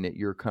that mean at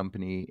your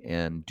company,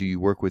 and do you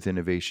work with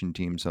innovation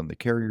teams on the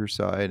carrier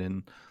side?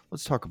 And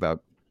let's talk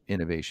about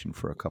innovation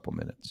for a couple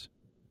minutes.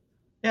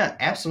 Yeah,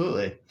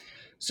 absolutely.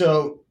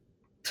 So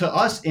to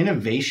us,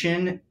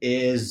 innovation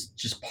is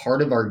just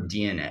part of our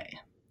DNA.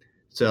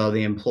 So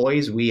the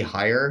employees we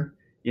hire,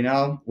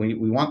 we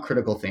want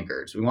critical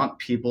thinkers. We want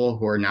people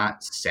who are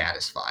not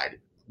satisfied.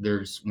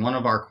 There's one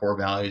of our core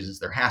values is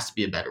there has to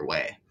be a better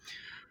way.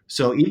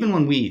 So even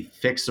when we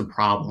fix a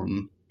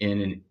problem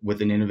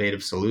with an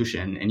innovative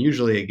solution, and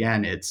usually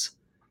again, it's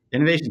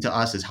innovation to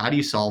us is how do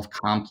you solve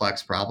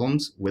complex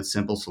problems with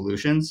simple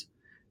solutions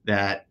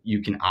that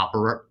you can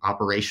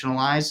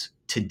operationalize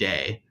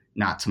today,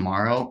 not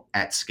tomorrow,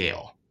 at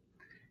scale.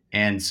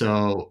 And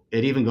so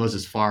it even goes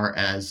as far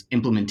as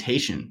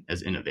implementation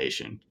as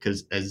innovation,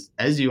 because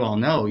as you all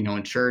know,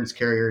 insurance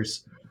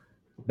carriers,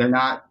 they're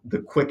not the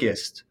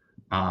quickest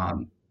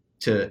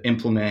to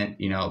implement,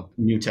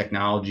 new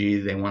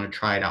technology. They want to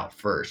try it out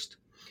first.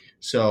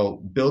 So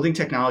building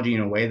technology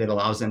in a way that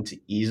allows them to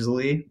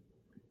easily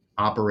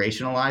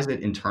operationalize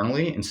it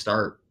internally and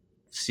start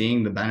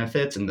seeing the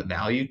benefits and the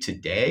value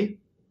today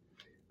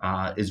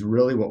is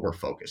really what we're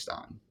focused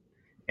on.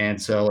 And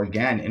so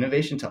again,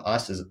 innovation to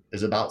us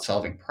is about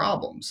solving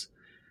problems.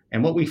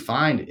 And what we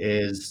find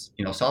is,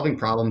 solving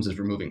problems is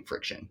removing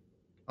friction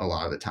a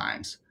lot of the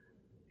times.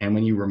 And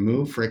when you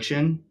remove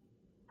friction,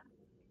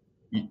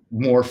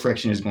 more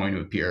friction is going to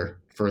appear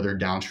further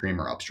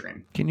downstream or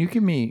upstream. Can you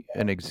give me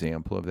an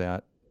example of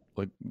that?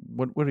 Like,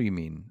 what do you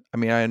mean? I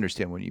mean, I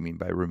understand what you mean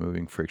by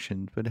removing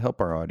friction, but help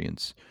our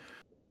audience.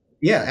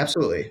 Yeah,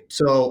 absolutely.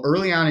 So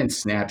early on in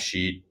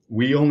Snapsheet,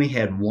 we only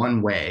had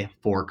one way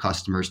for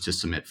customers to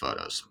submit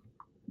photos,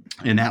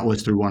 and that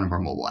was through one of our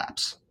mobile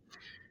apps.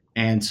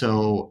 And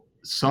so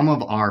some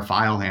of our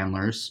file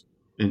handlers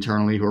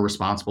internally who are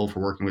responsible for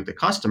working with the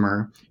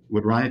customer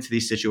would run into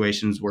these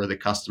situations where the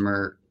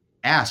customer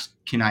asked,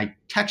 can I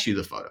text you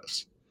the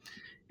photos?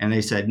 And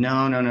they said,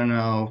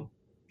 no,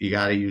 you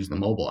got to use the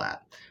mobile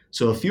app.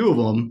 So a few of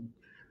them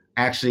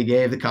actually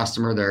gave the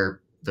customer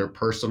their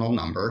personal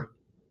number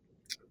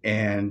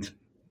and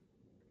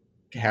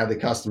had the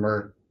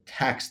customer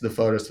text the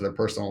photos to their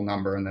personal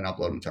number and then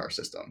upload them to our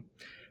system.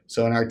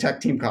 So when our tech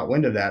team caught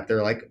wind of that,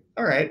 they're like,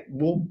 all right,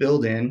 we'll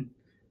build in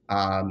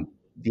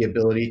the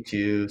ability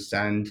to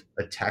send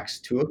a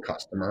text to a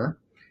customer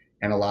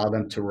and allow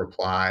them to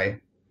reply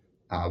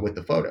with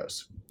the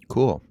photos.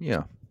 Cool.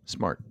 Yeah.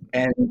 Smart.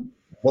 And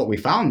what we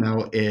found,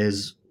 though,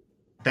 is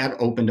that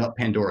opened up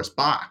Pandora's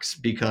box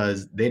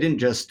because they didn't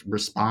just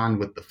respond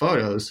with the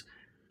photos.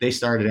 They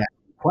started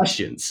asking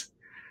questions.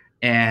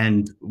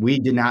 And we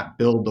did not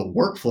build the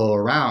workflow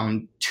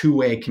around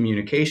two-way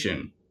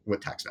communication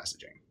with text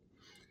messaging.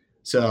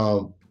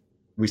 So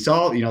we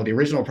saw, the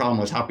original problem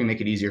was how can we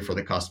make it easier for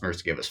the customers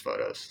to give us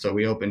photos? So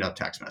we opened up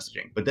text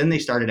messaging, but then they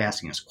started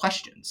asking us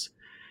questions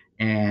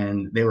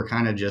and they were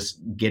kind of just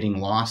getting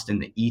lost in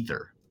the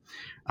ether.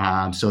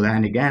 So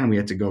then again, we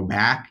had to go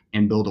back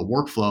and build a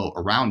workflow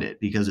around it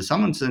because if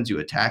someone sends you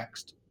a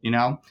text,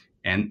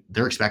 and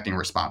they're expecting a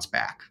response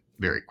back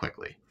very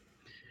quickly.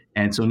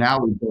 And so now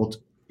we built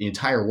the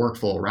entire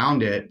workflow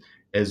around it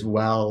as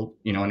well,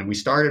 and we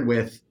started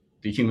with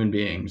the human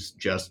beings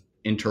just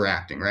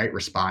interacting, right?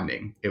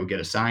 Responding. It would get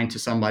assigned to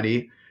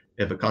somebody.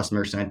 If a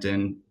customer sent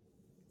in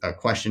a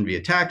question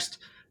via text,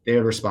 they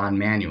would respond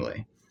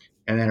manually.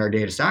 And then our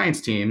data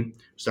science team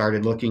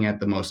started looking at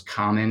the most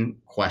common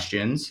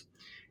questions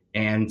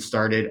and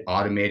started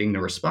automating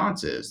the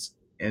responses.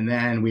 And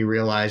then we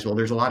realized, well,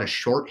 there's a lot of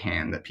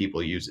shorthand that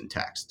people use in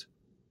text,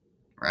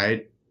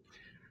 right?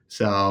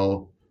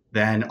 So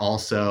then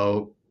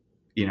also,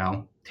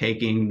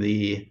 taking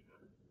the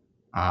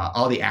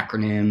all the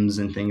acronyms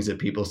and things that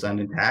people send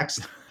in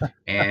text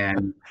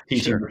and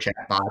teaching the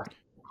chatbot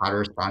how to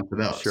respond to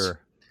those. Sure.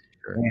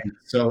 And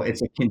so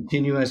it's a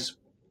continuous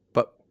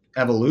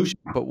evolution.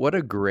 But what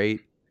a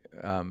great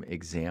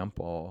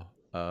example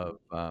of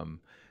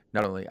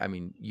not only, I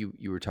mean,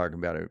 you were talking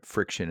about a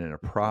friction and a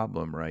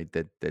problem, right?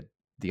 That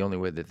the only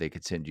way that they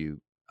could send you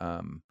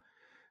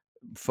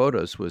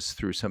photos was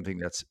through something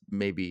that's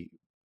maybe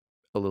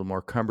a little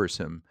more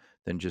cumbersome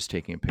than just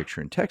taking a picture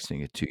and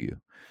texting it to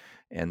you.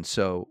 And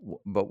so,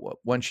 but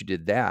once you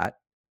did that,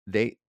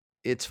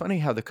 it's funny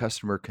how the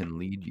customer can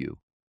lead you,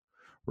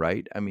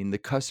 right? I mean, the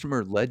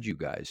customer led you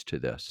guys to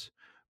this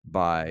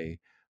by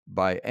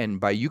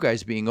you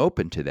guys being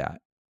open to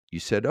that. You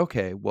said,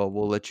 okay, well,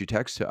 we'll let you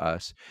text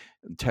us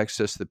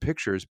the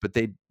pictures, but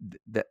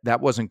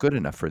that wasn't good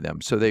enough for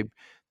them. So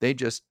they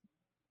just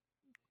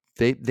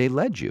they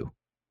led you.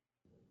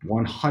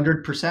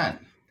 100%,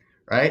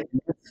 right?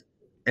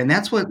 And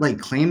that's what like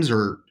claims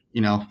are,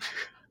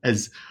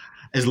 as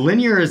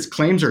linear as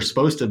claims are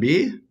supposed to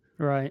be.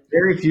 Right.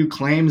 Very few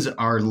claims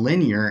are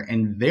linear,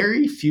 and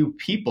very few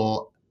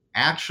people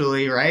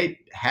actually, right,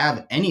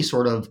 have any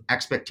sort of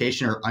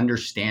expectation or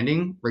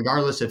understanding,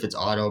 regardless if it's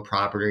auto,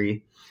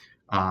 property,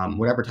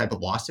 whatever type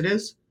of loss it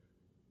is.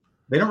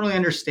 They don't really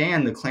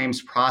understand the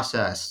claims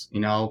process.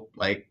 We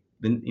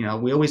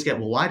always get,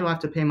 well, why do I have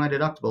to pay my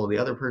deductible? The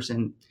other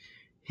person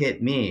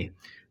hit me.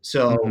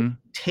 So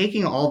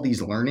taking all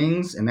these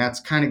learnings, and that's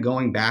kind of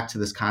going back to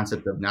this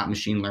concept of not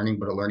machine learning,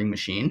 but a learning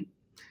machine,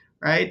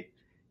 right?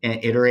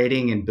 And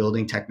iterating and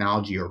building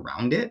technology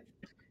around it.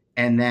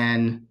 And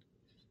then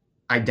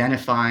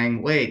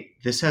identifying,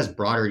 wait, this has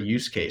broader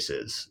use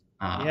cases.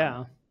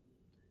 And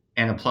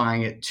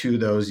applying it to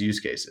those use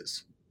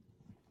cases.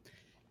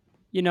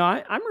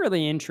 I'm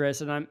really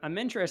interested. I'm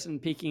interested in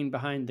peeking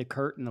behind the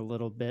curtain a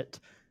little bit.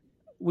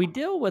 We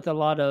deal with a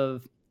lot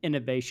of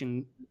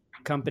innovation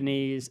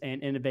companies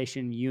and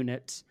innovation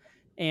units,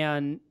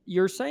 and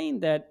you're saying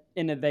that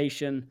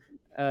innovation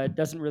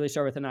doesn't really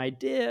start with an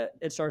idea;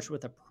 it starts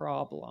with a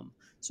problem.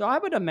 So I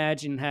would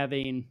imagine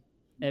having,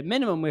 at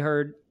minimum, we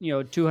heard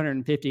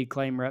 250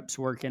 claim reps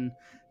working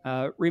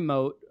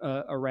remote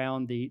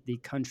around the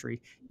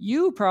country.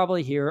 You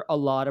probably hear a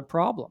lot of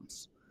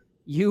problems.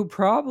 You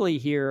probably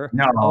hear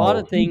a lot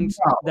of things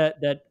that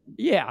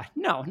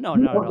no,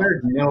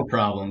 there's no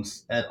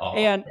problems at all.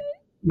 And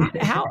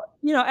how,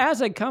 as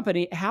a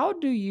company, how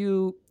do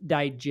you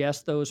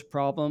digest those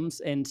problems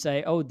and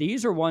say, oh,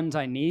 these are ones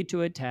I need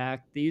to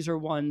attack, these are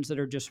ones that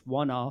are just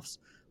one-offs?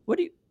 What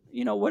do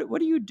what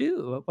do you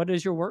do? What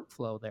is your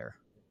workflow there?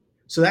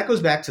 So that goes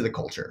back to the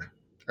culture,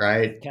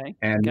 right? Okay.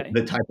 And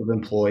the type of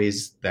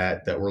employees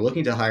that we're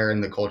looking to hire,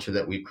 and the culture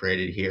that we've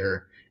created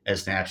here at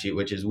Snapsheet,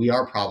 which is we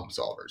are problem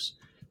solvers.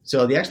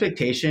 So the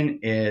expectation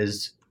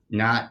is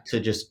not to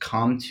just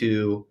come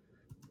to,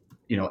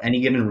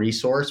 any given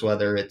resource,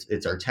 whether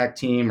it's our tech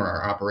team or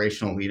our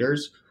operational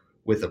leaders,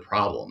 with a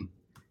problem.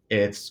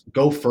 It's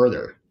go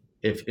further.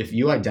 If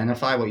you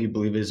identify what you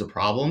believe is a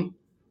problem,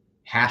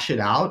 hash it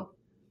out,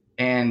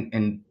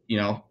 and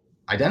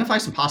identify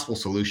some possible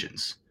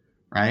solutions,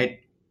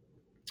 right?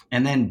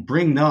 And then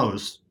bring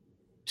those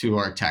to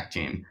our tech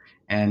team,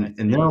 and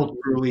they'll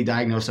truly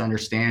diagnose,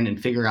 understand,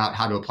 and figure out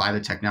how to apply the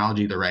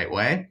technology the right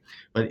way,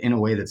 but in a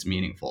way that's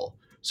meaningful.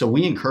 So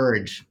we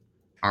encourage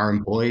our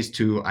employees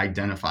to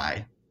identify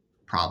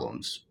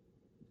problems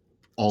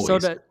always.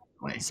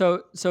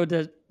 So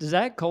does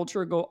that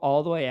culture go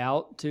all the way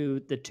out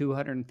to the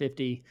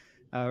 250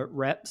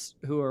 reps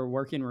who are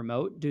working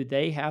remote? Do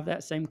they have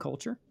that same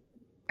culture?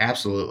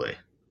 Absolutely.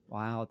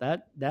 Wow,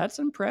 that's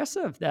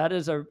impressive. That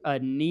is a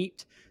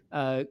neat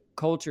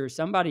culture.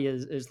 Somebody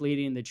is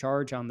leading the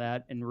charge on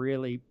that and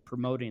really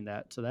promoting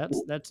that. So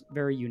that's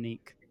very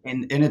unique.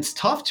 And it's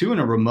tough too in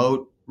a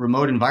remote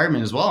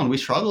environment as well. And we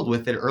struggled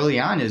with it early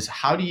on, is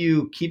how do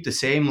you keep the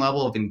same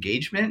level of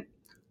engagement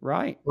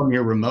from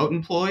your remote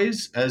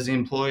employees as the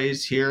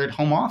employees here at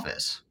home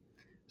office?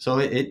 So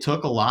it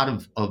took a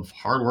lot of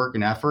hard work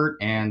and effort,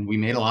 and we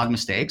made a lot of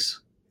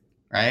mistakes,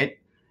 right?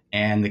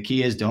 And the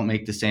key is don't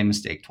make the same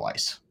mistake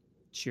twice.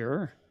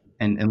 Sure.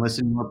 And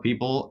listen to more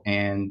people,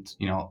 and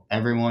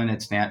everyone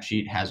at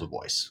Snapsheet has a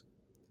voice,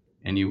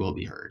 and you will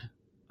be heard.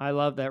 I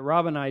love that.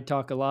 Rob and I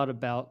talk a lot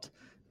about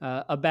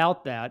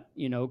that,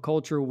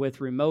 culture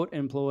with remote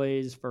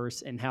employees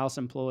versus in-house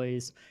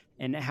employees,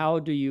 and how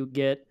do you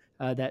get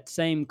that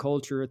same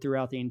culture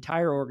throughout the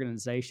entire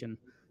organization.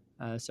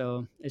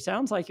 So it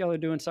sounds like y'all are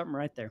doing something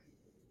right there.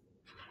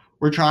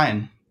 We're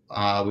trying.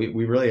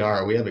 We really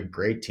are. We have a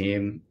great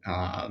team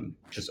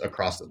just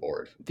across the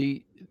board.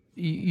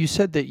 You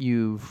said that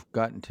you've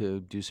gotten to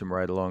do some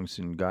ride-alongs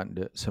and gotten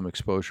to some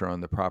exposure on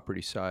the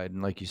property side,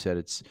 and like you said,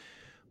 it's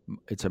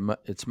a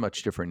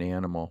much different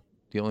animal.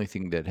 The only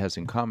thing that has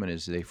in common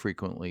is the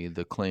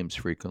claims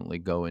frequently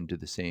go into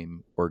the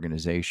same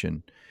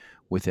organization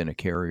within a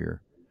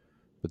carrier,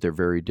 but they're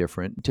very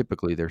different.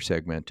 Typically, they're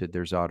segmented.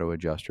 There's auto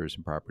adjusters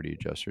and property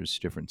adjusters,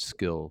 different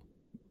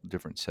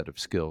set of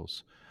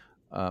skills.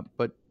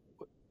 But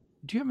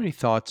do you have any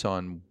thoughts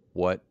on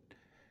what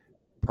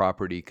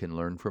property can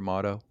learn from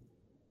auto?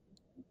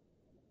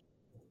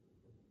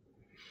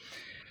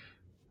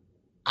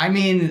 I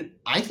mean,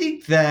 I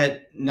think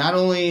that not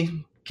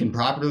only can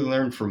property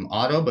learn from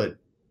auto, but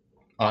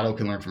auto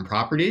can learn from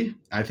property.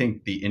 I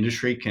think the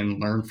industry can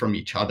learn from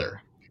each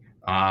other.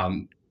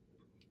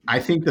 I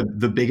think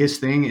the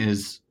biggest thing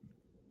is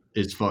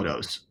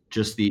photos,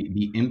 just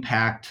the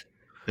impact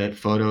that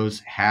photos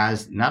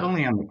has not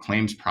only on the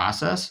claims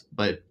process,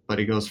 but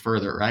it goes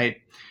further, right?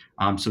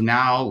 So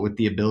now with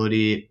the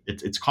ability,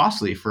 it's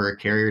costly for a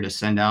carrier to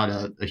send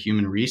out a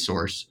human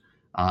resource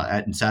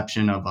at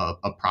inception of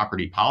a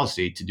property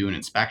policy to do an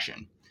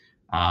inspection,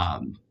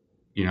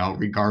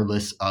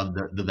 regardless of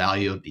the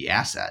value of the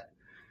asset.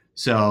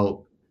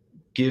 So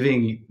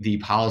giving the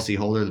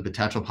policyholder, the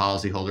potential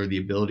policyholder, the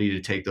ability to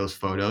take those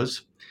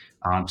photos,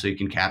 so you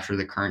can capture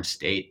the current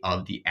state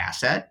of the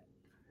asset,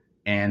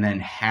 and then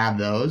have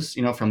those,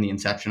 from the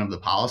inception of the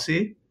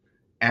policy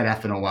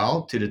at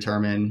FNOL to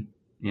determine,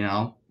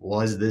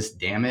 was this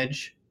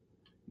damage?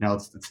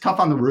 It's tough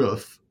on the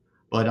roof,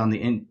 but on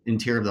the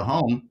interior of the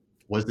home,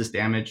 was this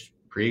damage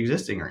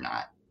pre-existing or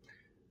not?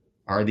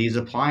 Are these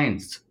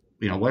appliances,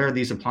 what are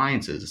these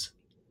appliances?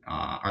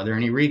 Are there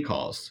any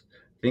recalls?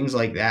 Things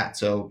like that.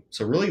 So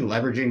really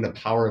leveraging the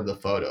power of the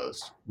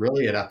photos,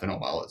 really at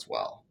FNOL as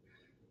well.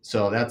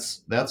 So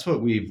that's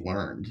what we've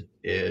learned,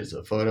 is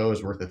a photo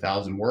is worth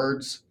 1,000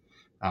 words,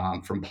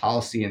 from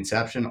policy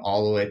inception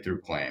all the way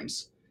through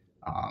claims.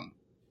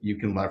 You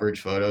can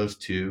leverage photos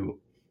to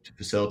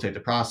facilitate the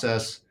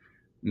process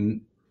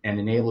and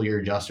enable your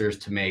adjusters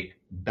to make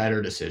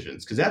better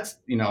decisions. Because that's,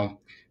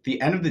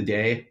 the end of the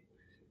day,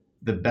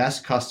 the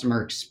best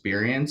customer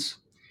experience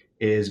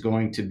is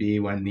going to be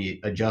when the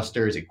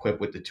adjuster is equipped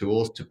with the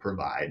tools to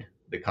provide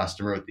the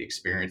customer with the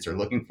experience they're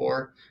looking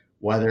for,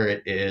 whether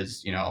it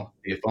is,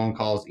 the phone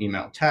calls,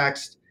 email,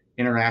 text,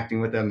 interacting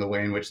with them the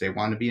way in which they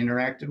want to be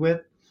interacted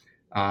with.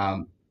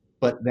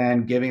 But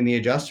then giving the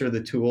adjuster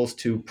the tools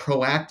to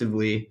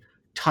proactively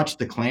touch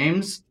the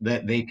claims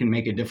that they can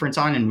make a difference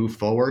on and move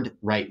forward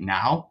right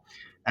now,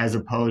 as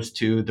opposed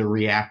to the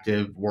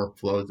reactive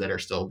workflows that are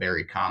still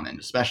very common,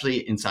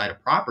 especially inside of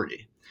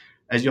property.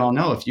 As you all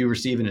know, if you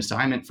receive an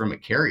assignment from a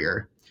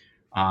carrier,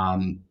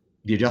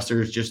 the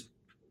adjuster is just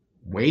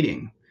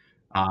waiting,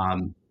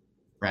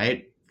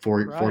 right,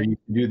 for you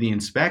to do the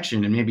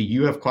inspection. And maybe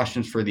you have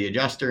questions for the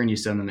adjuster and you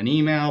send them an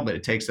email, but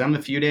it takes them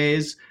a few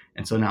days.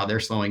 And so now they're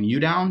slowing you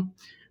down.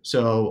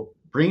 So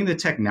bringing the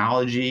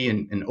technology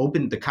and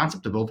open the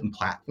concept of open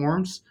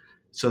platforms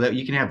so that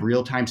you can have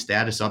real-time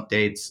status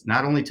updates,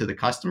 not only to the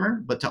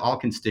customer, but to all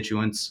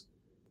constituents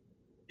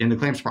in the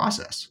claims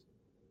process.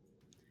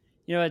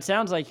 It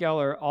sounds like y'all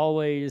are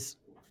always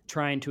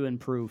trying to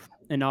improve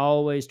and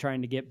always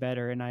trying to get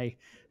better. And I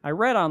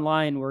read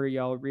online where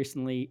y'all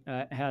recently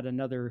had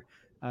another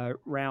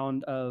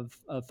round of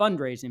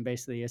fundraising,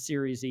 basically a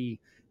Series E,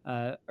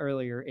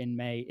 earlier in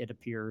May, it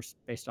appears,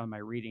 based on my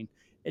reading.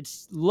 It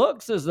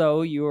looks as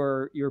though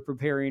you're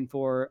preparing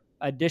for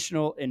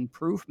additional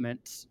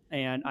improvements,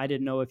 and I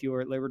didn't know if you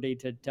were at liberty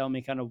to tell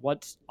me kind of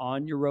what's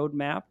on your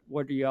roadmap.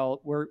 What do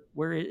y'all?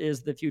 Where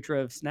is the future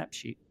of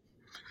Snapsheet?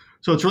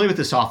 So it's really with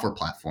the software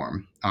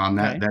platform,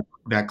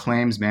 that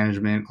claims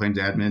management, claims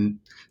admin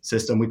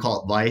system. We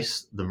call it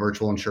VICE, the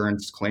Virtual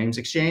Insurance Claims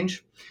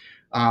Exchange.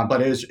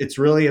 But it's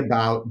really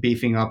about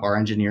beefing up our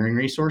engineering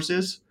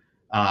resources,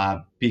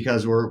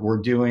 because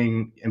we're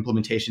doing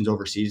implementations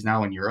overseas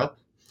now in Europe.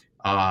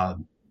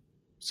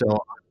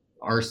 So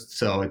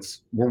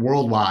we're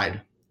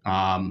worldwide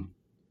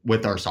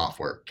with our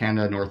software,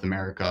 Canada, North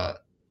America,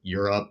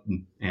 Europe,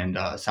 and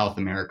South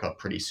America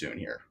pretty soon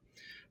here.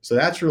 So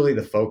that's really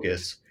the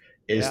focus,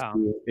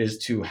 is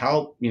to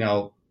help,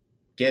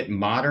 get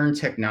modern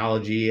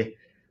technology,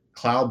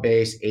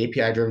 cloud-based,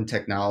 API-driven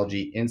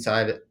technology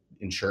inside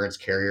insurance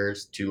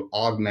carriers to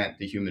augment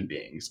the human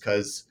beings.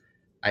 Because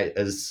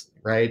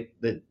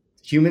the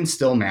humans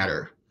still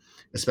matter,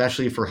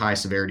 especially for high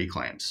severity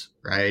claims,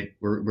 right?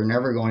 We're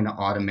never going to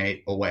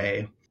automate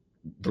away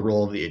the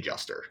role of the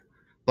adjuster.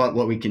 But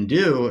what we can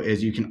do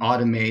is you can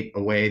automate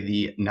away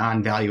the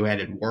non-value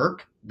added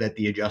work that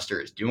the adjuster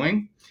is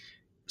doing,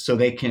 so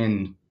they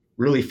can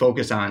really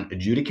focus on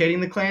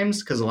adjudicating the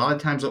claims. Because a lot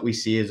of times what we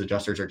see is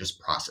adjusters are just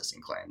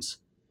processing claims.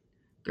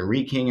 They're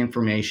rekeying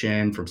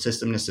information from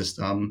system to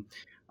system.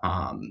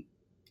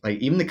 Like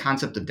even the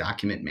concept of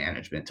document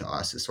management to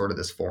us is sort of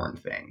this foreign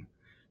thing.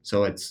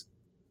 So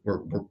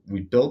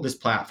we built this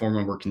platform,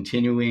 and we're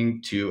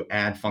continuing to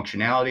add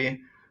functionality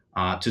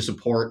to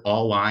support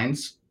all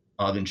lines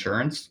of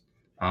insurance,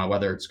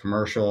 whether it's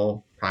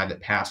commercial, private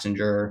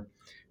passenger,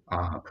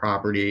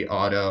 property,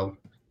 auto.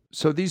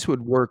 So these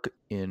would work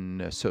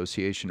in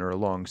association or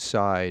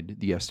alongside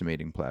the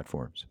estimating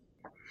platforms?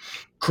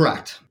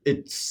 Correct.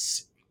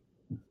 It's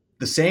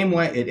the same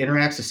way. It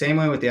interacts the same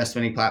way with the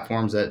estimating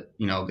platforms that,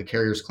 the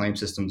carrier's claim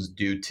systems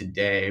do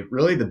today.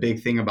 Really, the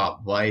big thing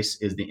about VICE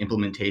is the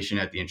implementation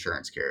at the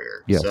insurance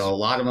carrier. Yes. So a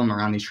lot of them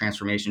are on these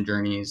transformation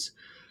journeys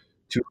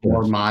to a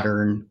more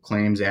modern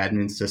claims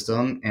admin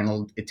system,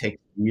 and it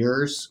takes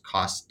years,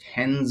 costs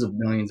tens of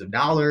millions of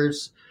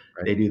dollars.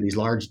 Right. They do these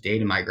large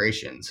data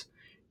migrations,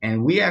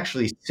 and we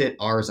actually sit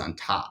ours on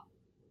top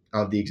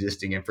of the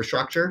existing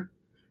infrastructure,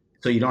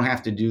 so you don't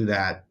have to do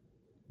that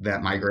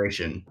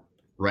migration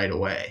right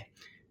away.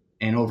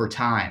 And over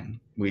time,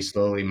 we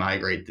slowly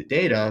migrate the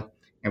data,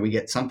 and we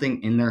get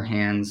something in their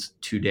hands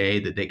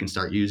today that they can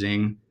start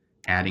using,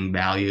 adding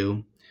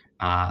value.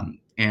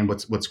 And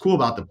what's cool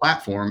about the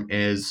platform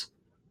is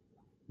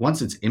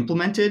once it's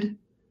implemented,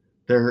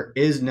 there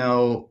is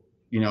no,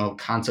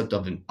 concept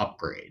of an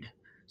upgrade.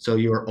 So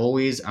you are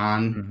always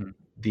on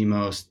the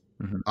most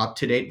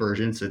up-to-date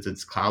version, since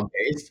it's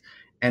cloud-based.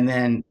 And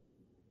then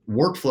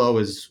workflow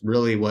is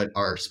really what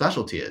our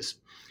specialty is.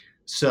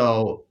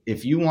 So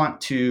if you want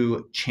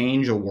to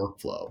change a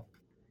workflow,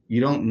 you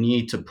don't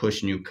need to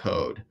push new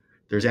code.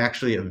 There's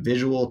actually a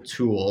visual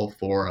tool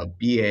for a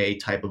BA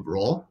type of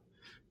role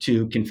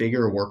to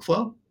configure a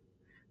workflow,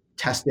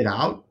 test it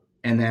out,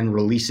 and then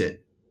release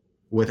it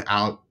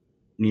without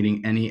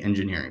needing any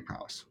engineering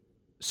prowess.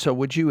 So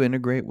would you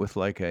integrate with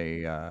like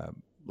a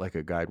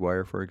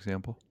Guidewire, for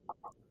example?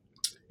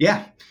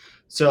 Yeah.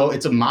 So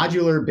it's a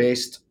modular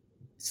based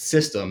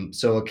system.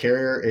 So a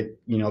carrier,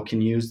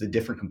 can use the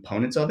different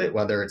components of it,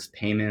 whether it's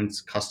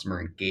payments,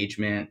 customer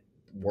engagement,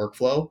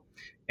 workflow,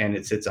 and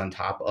it sits on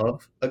top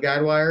of a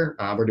Guidewire.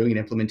 We're doing an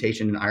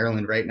implementation in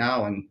Ireland right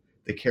now, and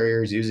the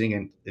carrier is using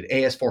an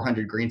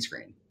AS400 green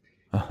screen,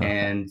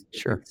 and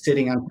Sure. it's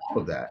sitting on top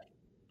of that,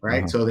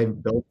 right? So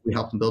we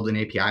helped them build an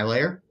API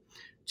layer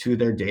to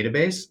their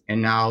database,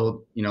 and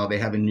now they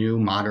have a new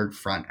modern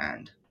front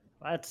end.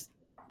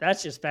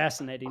 That's just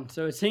fascinating.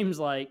 So it seems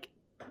like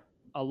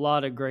a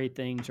lot of great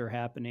things are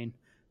happening.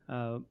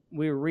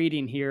 We were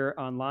reading here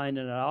online,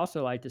 and I'd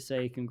also like to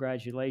say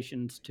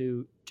congratulations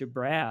to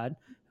Brad,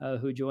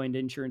 who joined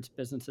Insurance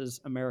Business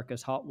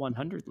America's Hot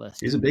 100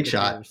 list. He's a big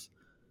shot.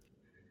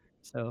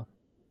 So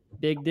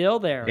big deal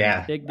there.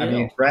 Yeah, big deal. I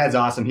mean, Brad's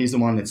awesome. He's the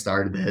one that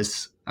started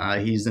this.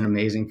 He's an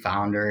amazing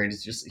founder, and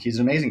he's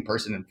an amazing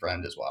person and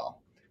friend as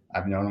well.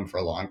 I've known him for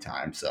a long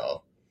time,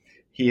 so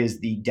he is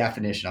the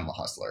definition of a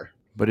hustler.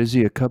 But is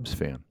he a Cubs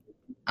fan?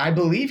 I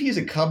believe he's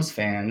a Cubs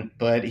fan,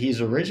 but he's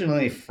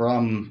originally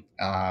from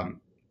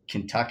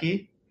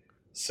Kentucky,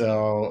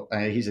 so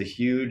he's a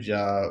huge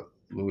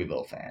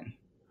Louisville fan.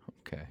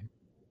 Okay,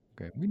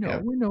 we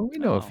know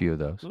a few of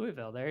those.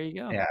 Louisville, there you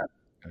go.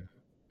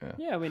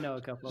 Yeah, we know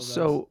a couple of those.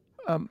 So,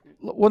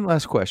 one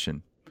last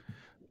question: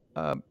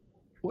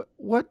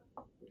 what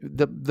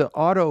the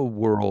auto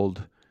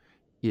world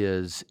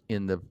is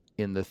in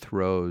the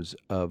throes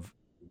of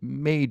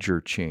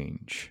major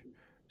change,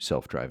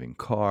 self-driving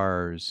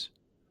cars,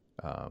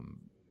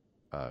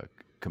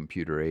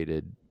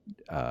 computer-aided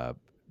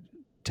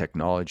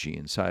technology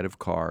inside of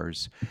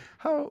cars.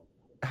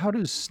 How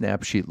does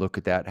Snapsheet look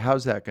at that?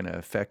 How's that going to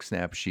affect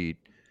Snapsheet?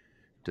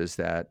 Does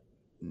that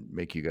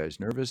make you guys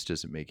nervous?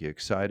 Does it make you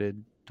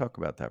excited? Talk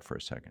about that for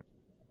a second.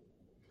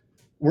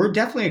 We're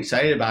definitely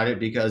excited about it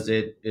because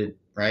it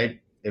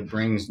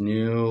brings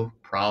new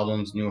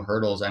problems, new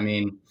hurdles. I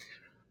mean,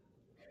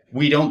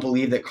 we don't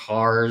believe that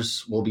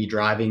cars will be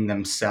driving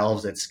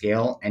themselves at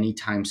scale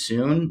anytime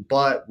soon.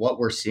 But what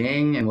we're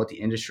seeing and what the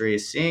industry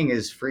is seeing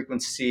is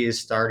frequency is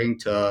starting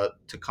to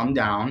come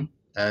down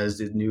as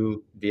the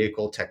new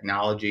vehicle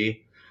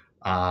technology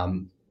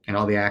and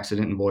all the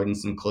accident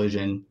avoidance and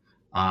collision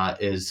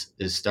is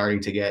starting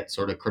to get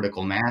sort of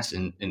critical mass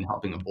in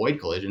helping avoid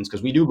collisions,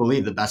 because we do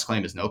believe the best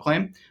claim is no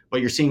claim,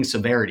 but you're seeing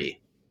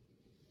severity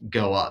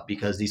go up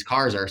because these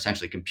cars are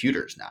essentially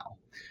computers now.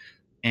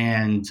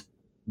 And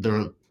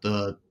the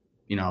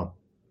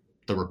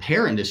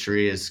repair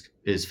industry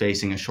is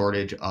facing a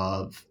shortage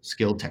of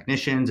skilled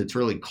technicians. It's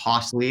really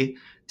costly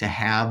to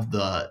have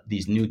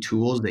these new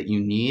tools that you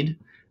need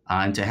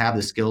and to have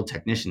the skilled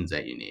technicians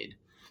that you need.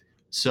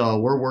 So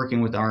we're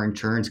working with our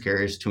insurance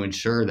carriers to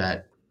ensure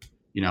that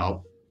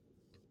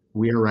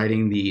we are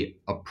writing the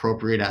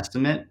appropriate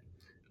estimate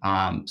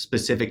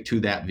specific to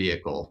that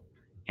vehicle,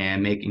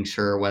 and making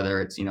sure whether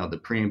it's the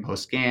pre and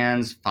post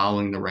scans,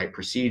 following the right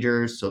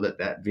procedures so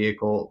that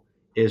vehicle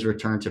is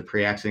returned to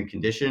pre-accident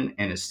condition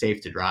and is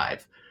safe to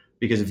drive.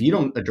 Because if you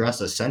don't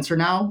address a sensor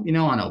now,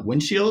 on a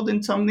windshield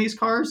in some of these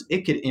cars,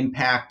 it could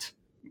impact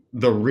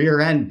the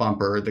rear end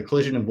bumper, the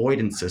collision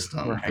avoidance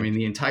system. Right. I mean,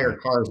 the entire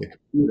car is a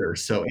computer,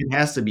 so it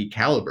has to be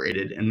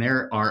calibrated, and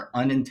there are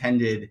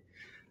unintended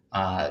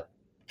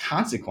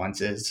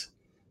consequences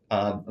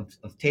of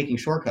taking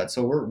shortcuts.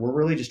 So we're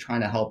really just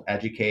trying to help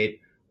educate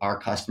our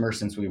customers,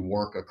 since we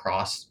work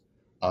across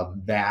a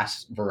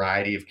vast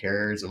variety of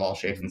carriers of all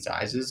shapes and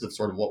sizes, of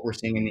sort of what we're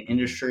seeing in the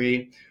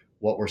industry,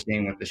 what we're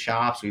seeing with the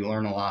shops. We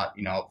learn a lot,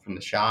 from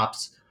the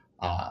shops,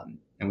 and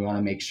we want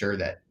to make sure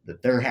that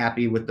they're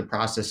happy with the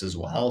process as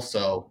well.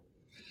 So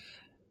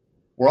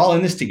we're all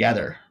in this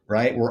together,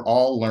 right? We're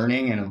all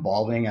learning and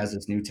evolving as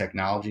this new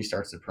technology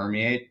starts to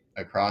permeate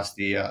across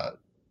the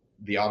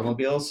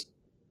automobiles,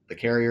 the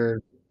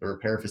carriers, the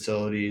repair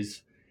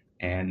facilities,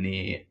 and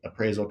the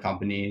appraisal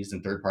companies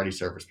and third-party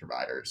service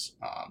providers.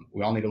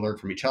 We all need to learn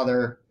from each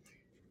other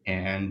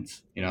and,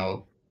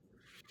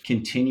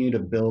 continue to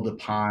build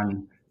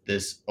upon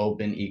this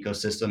open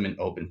ecosystem and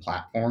open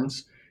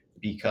platforms,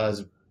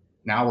 because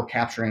now we're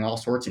capturing all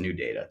sorts of new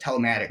data,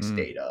 telematics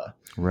data,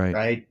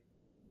 right?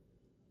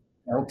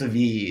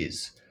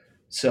 LTVs.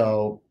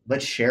 So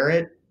let's share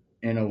it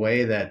in a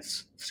way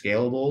that's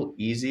scalable,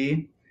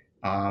 easy,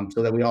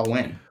 so that we all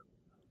win.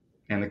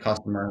 And the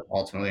customer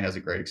ultimately has a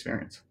great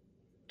experience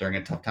during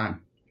a tough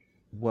time.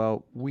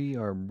 Well, we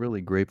are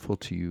really grateful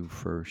to you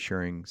for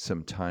sharing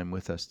some time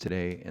with us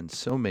today and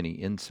so many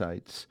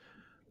insights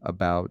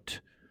about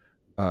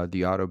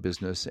the auto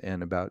business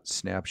and about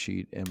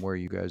Snapsheet and where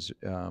you guys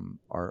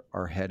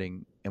are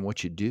heading and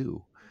what you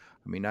do.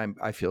 I mean,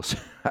 I feel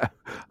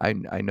I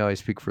know I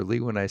speak for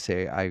Lee when I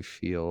say I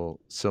feel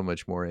so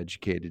much more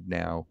educated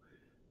now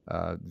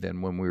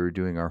than when we were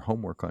doing our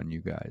homework on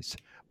you guys.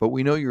 But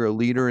we know you're a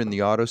leader in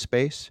the auto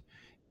space,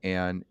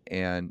 and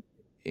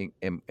we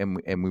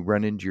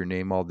run into your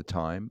name all the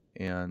time,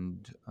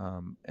 and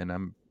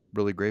I'm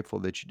really grateful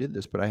that you did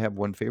this. But I have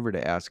one favor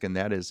to ask, and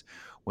that is,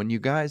 when you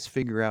guys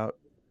figure out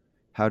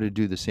how to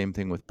do the same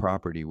thing with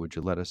property, would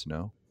you let us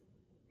know?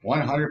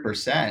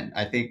 100%.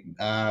 I think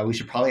we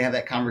should probably have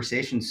that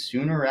conversation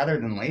sooner rather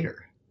than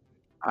later.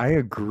 I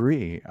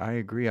agree.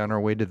 On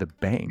our way to the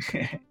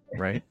bank,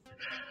 right?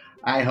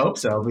 I hope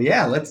so. But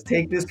yeah, let's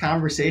take this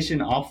conversation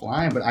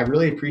offline. But I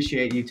really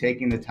appreciate you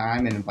taking the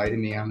time and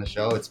inviting me on the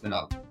show. It's been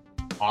an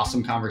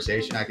awesome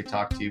conversation. I could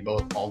talk to you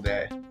both all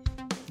day.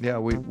 Yeah,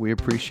 we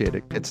appreciate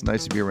it. It's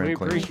nice to be around. We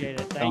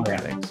appreciate it. Thank you.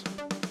 Thanks.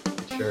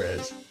 It sure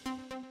is.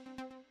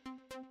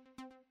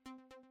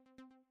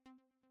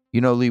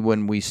 You know, Lee,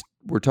 when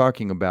we're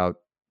talking about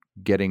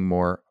getting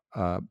more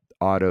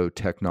auto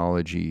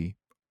technology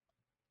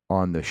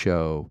on the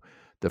show,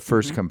 the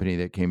first company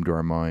that came to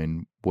our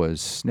mind was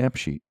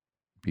Snapsheet,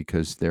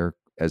 because they're,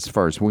 as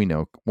far as we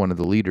know, one of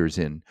the leaders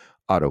in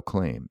auto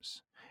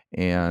claims.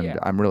 And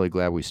I'm really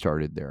glad we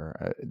started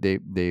there.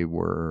 They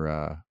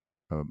were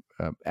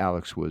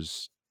Alex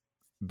was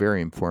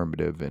very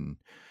informative, and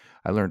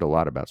I learned a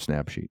lot about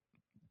Snapsheet.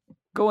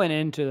 Going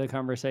into the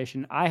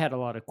conversation, I had a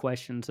lot of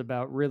questions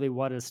about really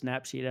what is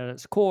Snapsheet at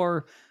its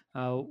core.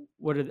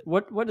 What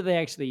do they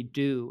actually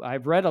do?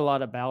 I've read a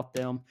lot about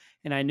them,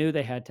 and I knew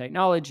they had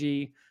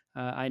technology.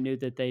 I knew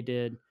that they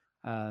did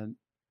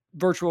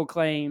virtual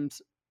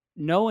claims.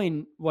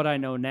 Knowing what I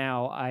know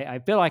now, I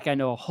feel like I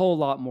know a whole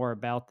lot more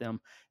about them.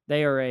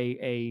 They are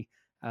a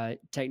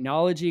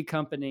technology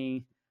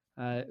company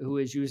who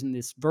is using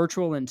this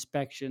virtual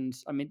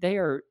inspections. I mean,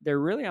 they're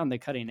really on the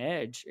cutting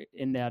edge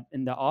in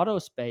the auto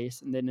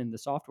space and then in the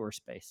software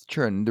space.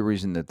 Sure, and the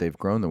reason that they've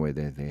grown the way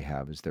that they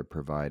have is they're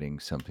providing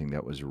something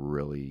that was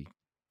really,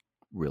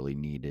 really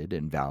needed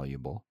and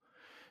valuable,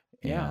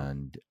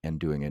 and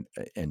doing it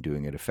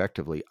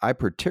effectively. I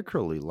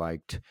particularly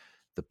liked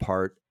the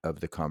part of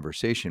the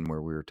conversation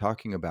where we were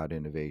talking about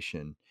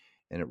innovation,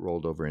 and it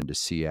rolled over into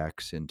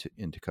CX,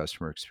 into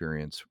customer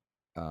experience,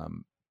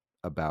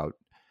 about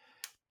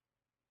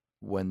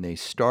when they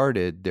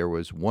started, there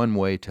was one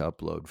way to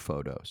upload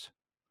photos,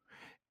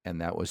 and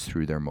that was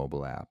through their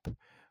mobile app.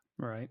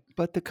 Right.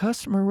 But the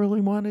customer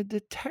really wanted to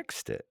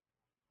text it.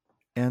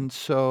 And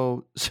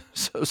so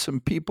some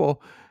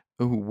people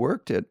who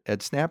worked at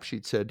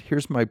Snapsheet said,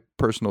 here's my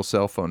personal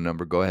cell phone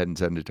number. Go ahead and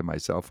send it to my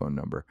cell phone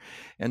number.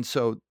 And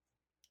so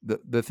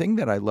the thing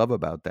that I love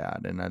about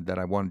that, and that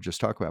I want to just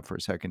talk about for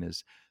a second,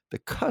 is the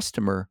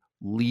customer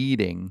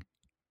leading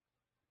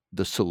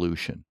the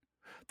solution.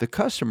 The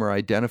customer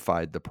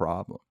identified the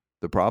problem.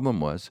 The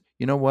problem was,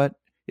 you know what?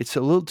 It's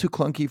a little too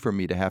clunky for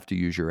me to have to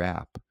use your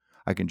app.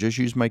 I can just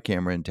use my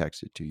camera and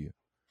text it to you,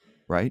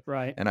 right?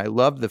 Right. And I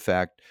love the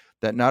fact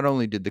that not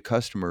only did the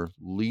customer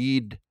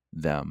lead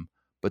them,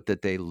 but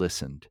that they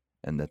listened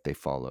and that they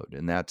followed.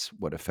 And that's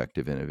what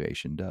effective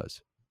innovation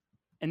does.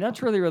 And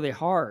that's really, really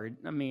hard.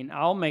 I mean,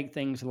 I'll make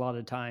things a lot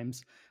of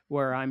times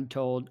where I'm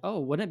told, oh,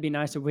 wouldn't it be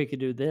nice if we could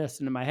do this?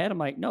 And in my head, I'm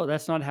like, no,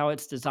 that's not how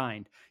it's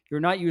designed. You're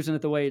not using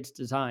it the way it's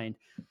designed.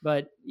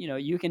 But,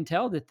 you can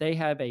tell that they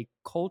have a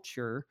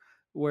culture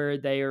where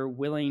they are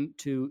willing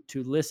to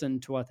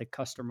listen to what the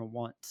customer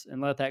wants and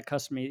let that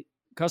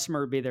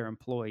customer be their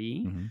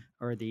employee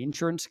or the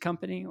insurance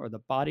company or the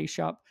body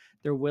shop.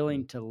 They're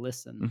willing to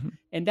listen.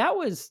 And that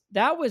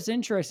was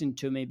interesting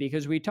to me,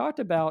 because we talked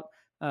about,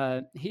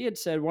 he had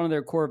said one of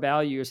their core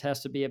values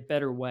has to be a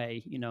better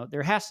way.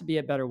 There has to be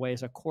a better way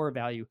as a core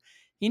value.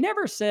 He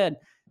never said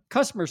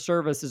customer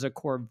service is a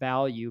core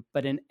value,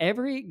 but in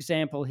every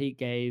example he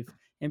gave,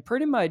 and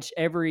pretty much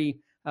every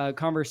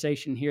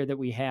conversation here that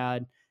we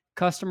had,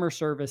 customer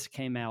service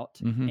came out,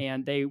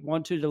 and they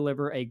want to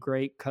deliver a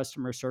great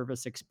customer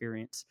service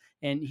experience.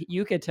 And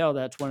you could tell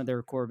that's one of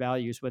their core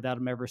values without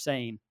them ever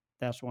saying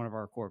that's one of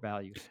our core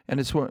values. And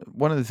it's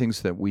one of the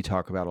things that we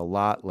talk about a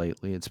lot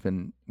lately. It's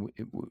been,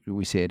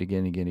 we say it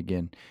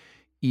again,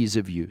 ease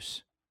of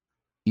use.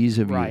 Ease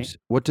of use.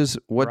 What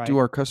do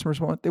our customers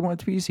want? They want it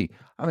to be easy.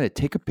 I'm going to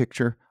take a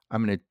picture.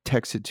 I'm going to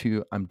text it to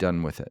you. I'm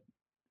done with it.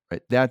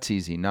 Right? That's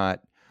easy.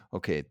 Not,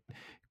 okay,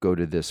 go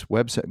to this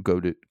website,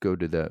 go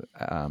to the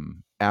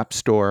app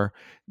store,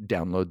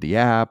 download the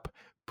app,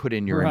 put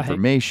in your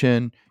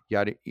information,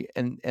 yada,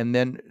 and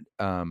then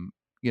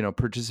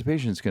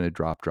participation is going to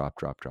drop.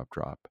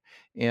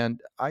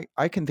 And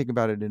I can think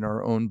about it in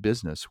our own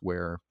business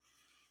where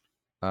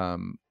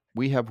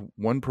we have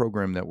one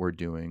program that we're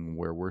doing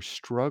where we're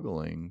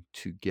struggling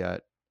to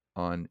get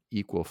on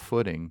equal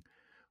footing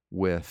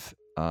with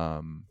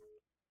some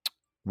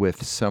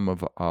of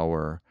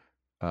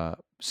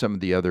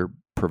the other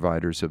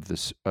providers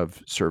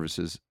of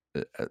services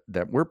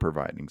that we're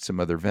providing, some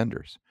other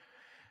vendors.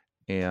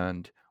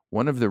 And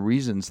one of the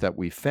reasons that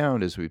we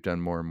found as we've done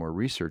more and more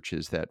research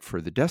is that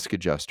for the desk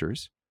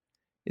adjusters,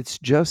 it's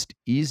just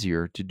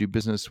easier to do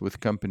business with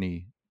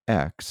company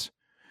X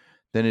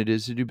than it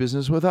is to do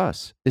business with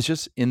us. It's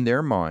just in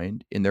their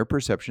mind, in their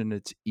perception,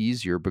 it's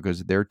easier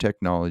because their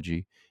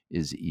technology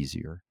is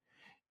easier.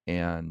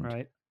 And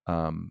Right.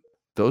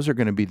 those are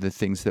going to be the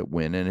things that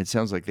win. And it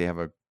sounds like they have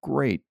a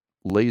great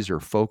laser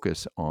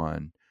focus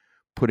on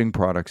putting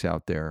products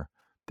out there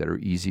that are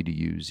easy to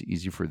use,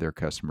 easy for their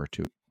customer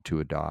to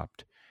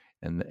adopt.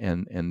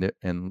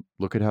 And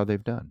look at how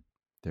they've done.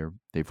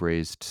 They've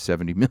raised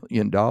 $70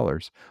 million.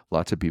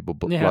 Lots of people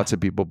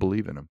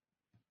believe in them.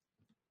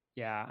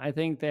 Yeah, I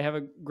think they have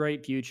a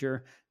great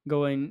future.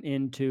 Going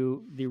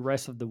into the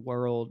rest of the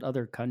world,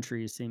 other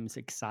countries seems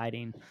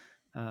exciting.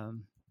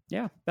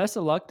 Yeah, best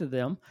of luck to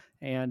them.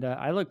 And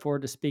I look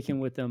forward to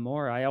speaking with them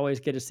more. I always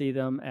get to see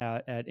them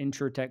at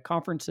InsurTech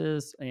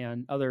conferences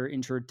and other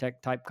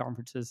InsurTech type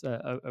conferences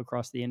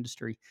across the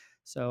industry.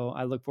 So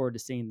I look forward to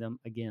seeing them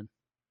again.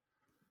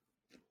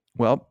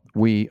 Well,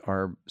 we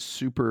are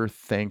super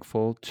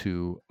thankful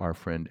to our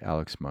friend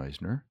Alex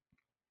Meisner,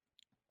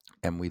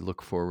 and we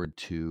look forward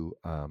to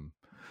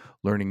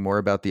learning more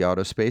about the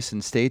auto space.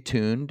 And stay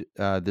tuned.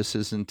 This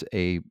isn't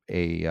a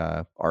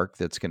arc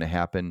that's going to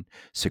happen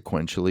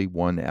sequentially,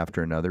 one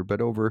after another,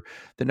 but over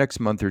the next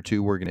month or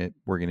two, we're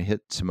gonna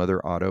hit some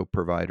other auto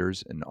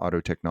providers and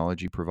auto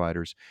technology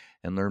providers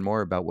and learn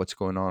more about what's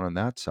going on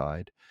that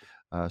side,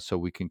 so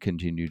we can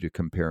continue to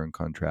compare and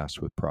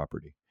contrast with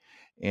property.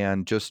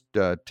 And just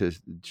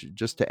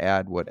to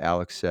add what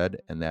Alex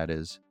said, and that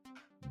is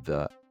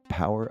the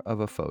power of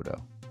a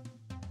photo.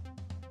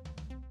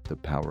 The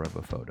power of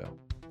a photo.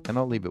 And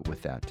I'll leave it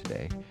with that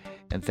today.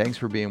 And thanks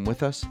for being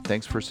with us.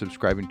 Thanks for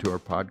subscribing to our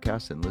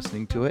podcast and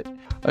listening to it.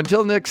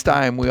 Until next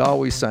time, we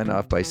always sign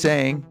off by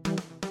saying,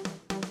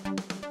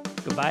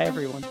 goodbye,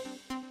 everyone.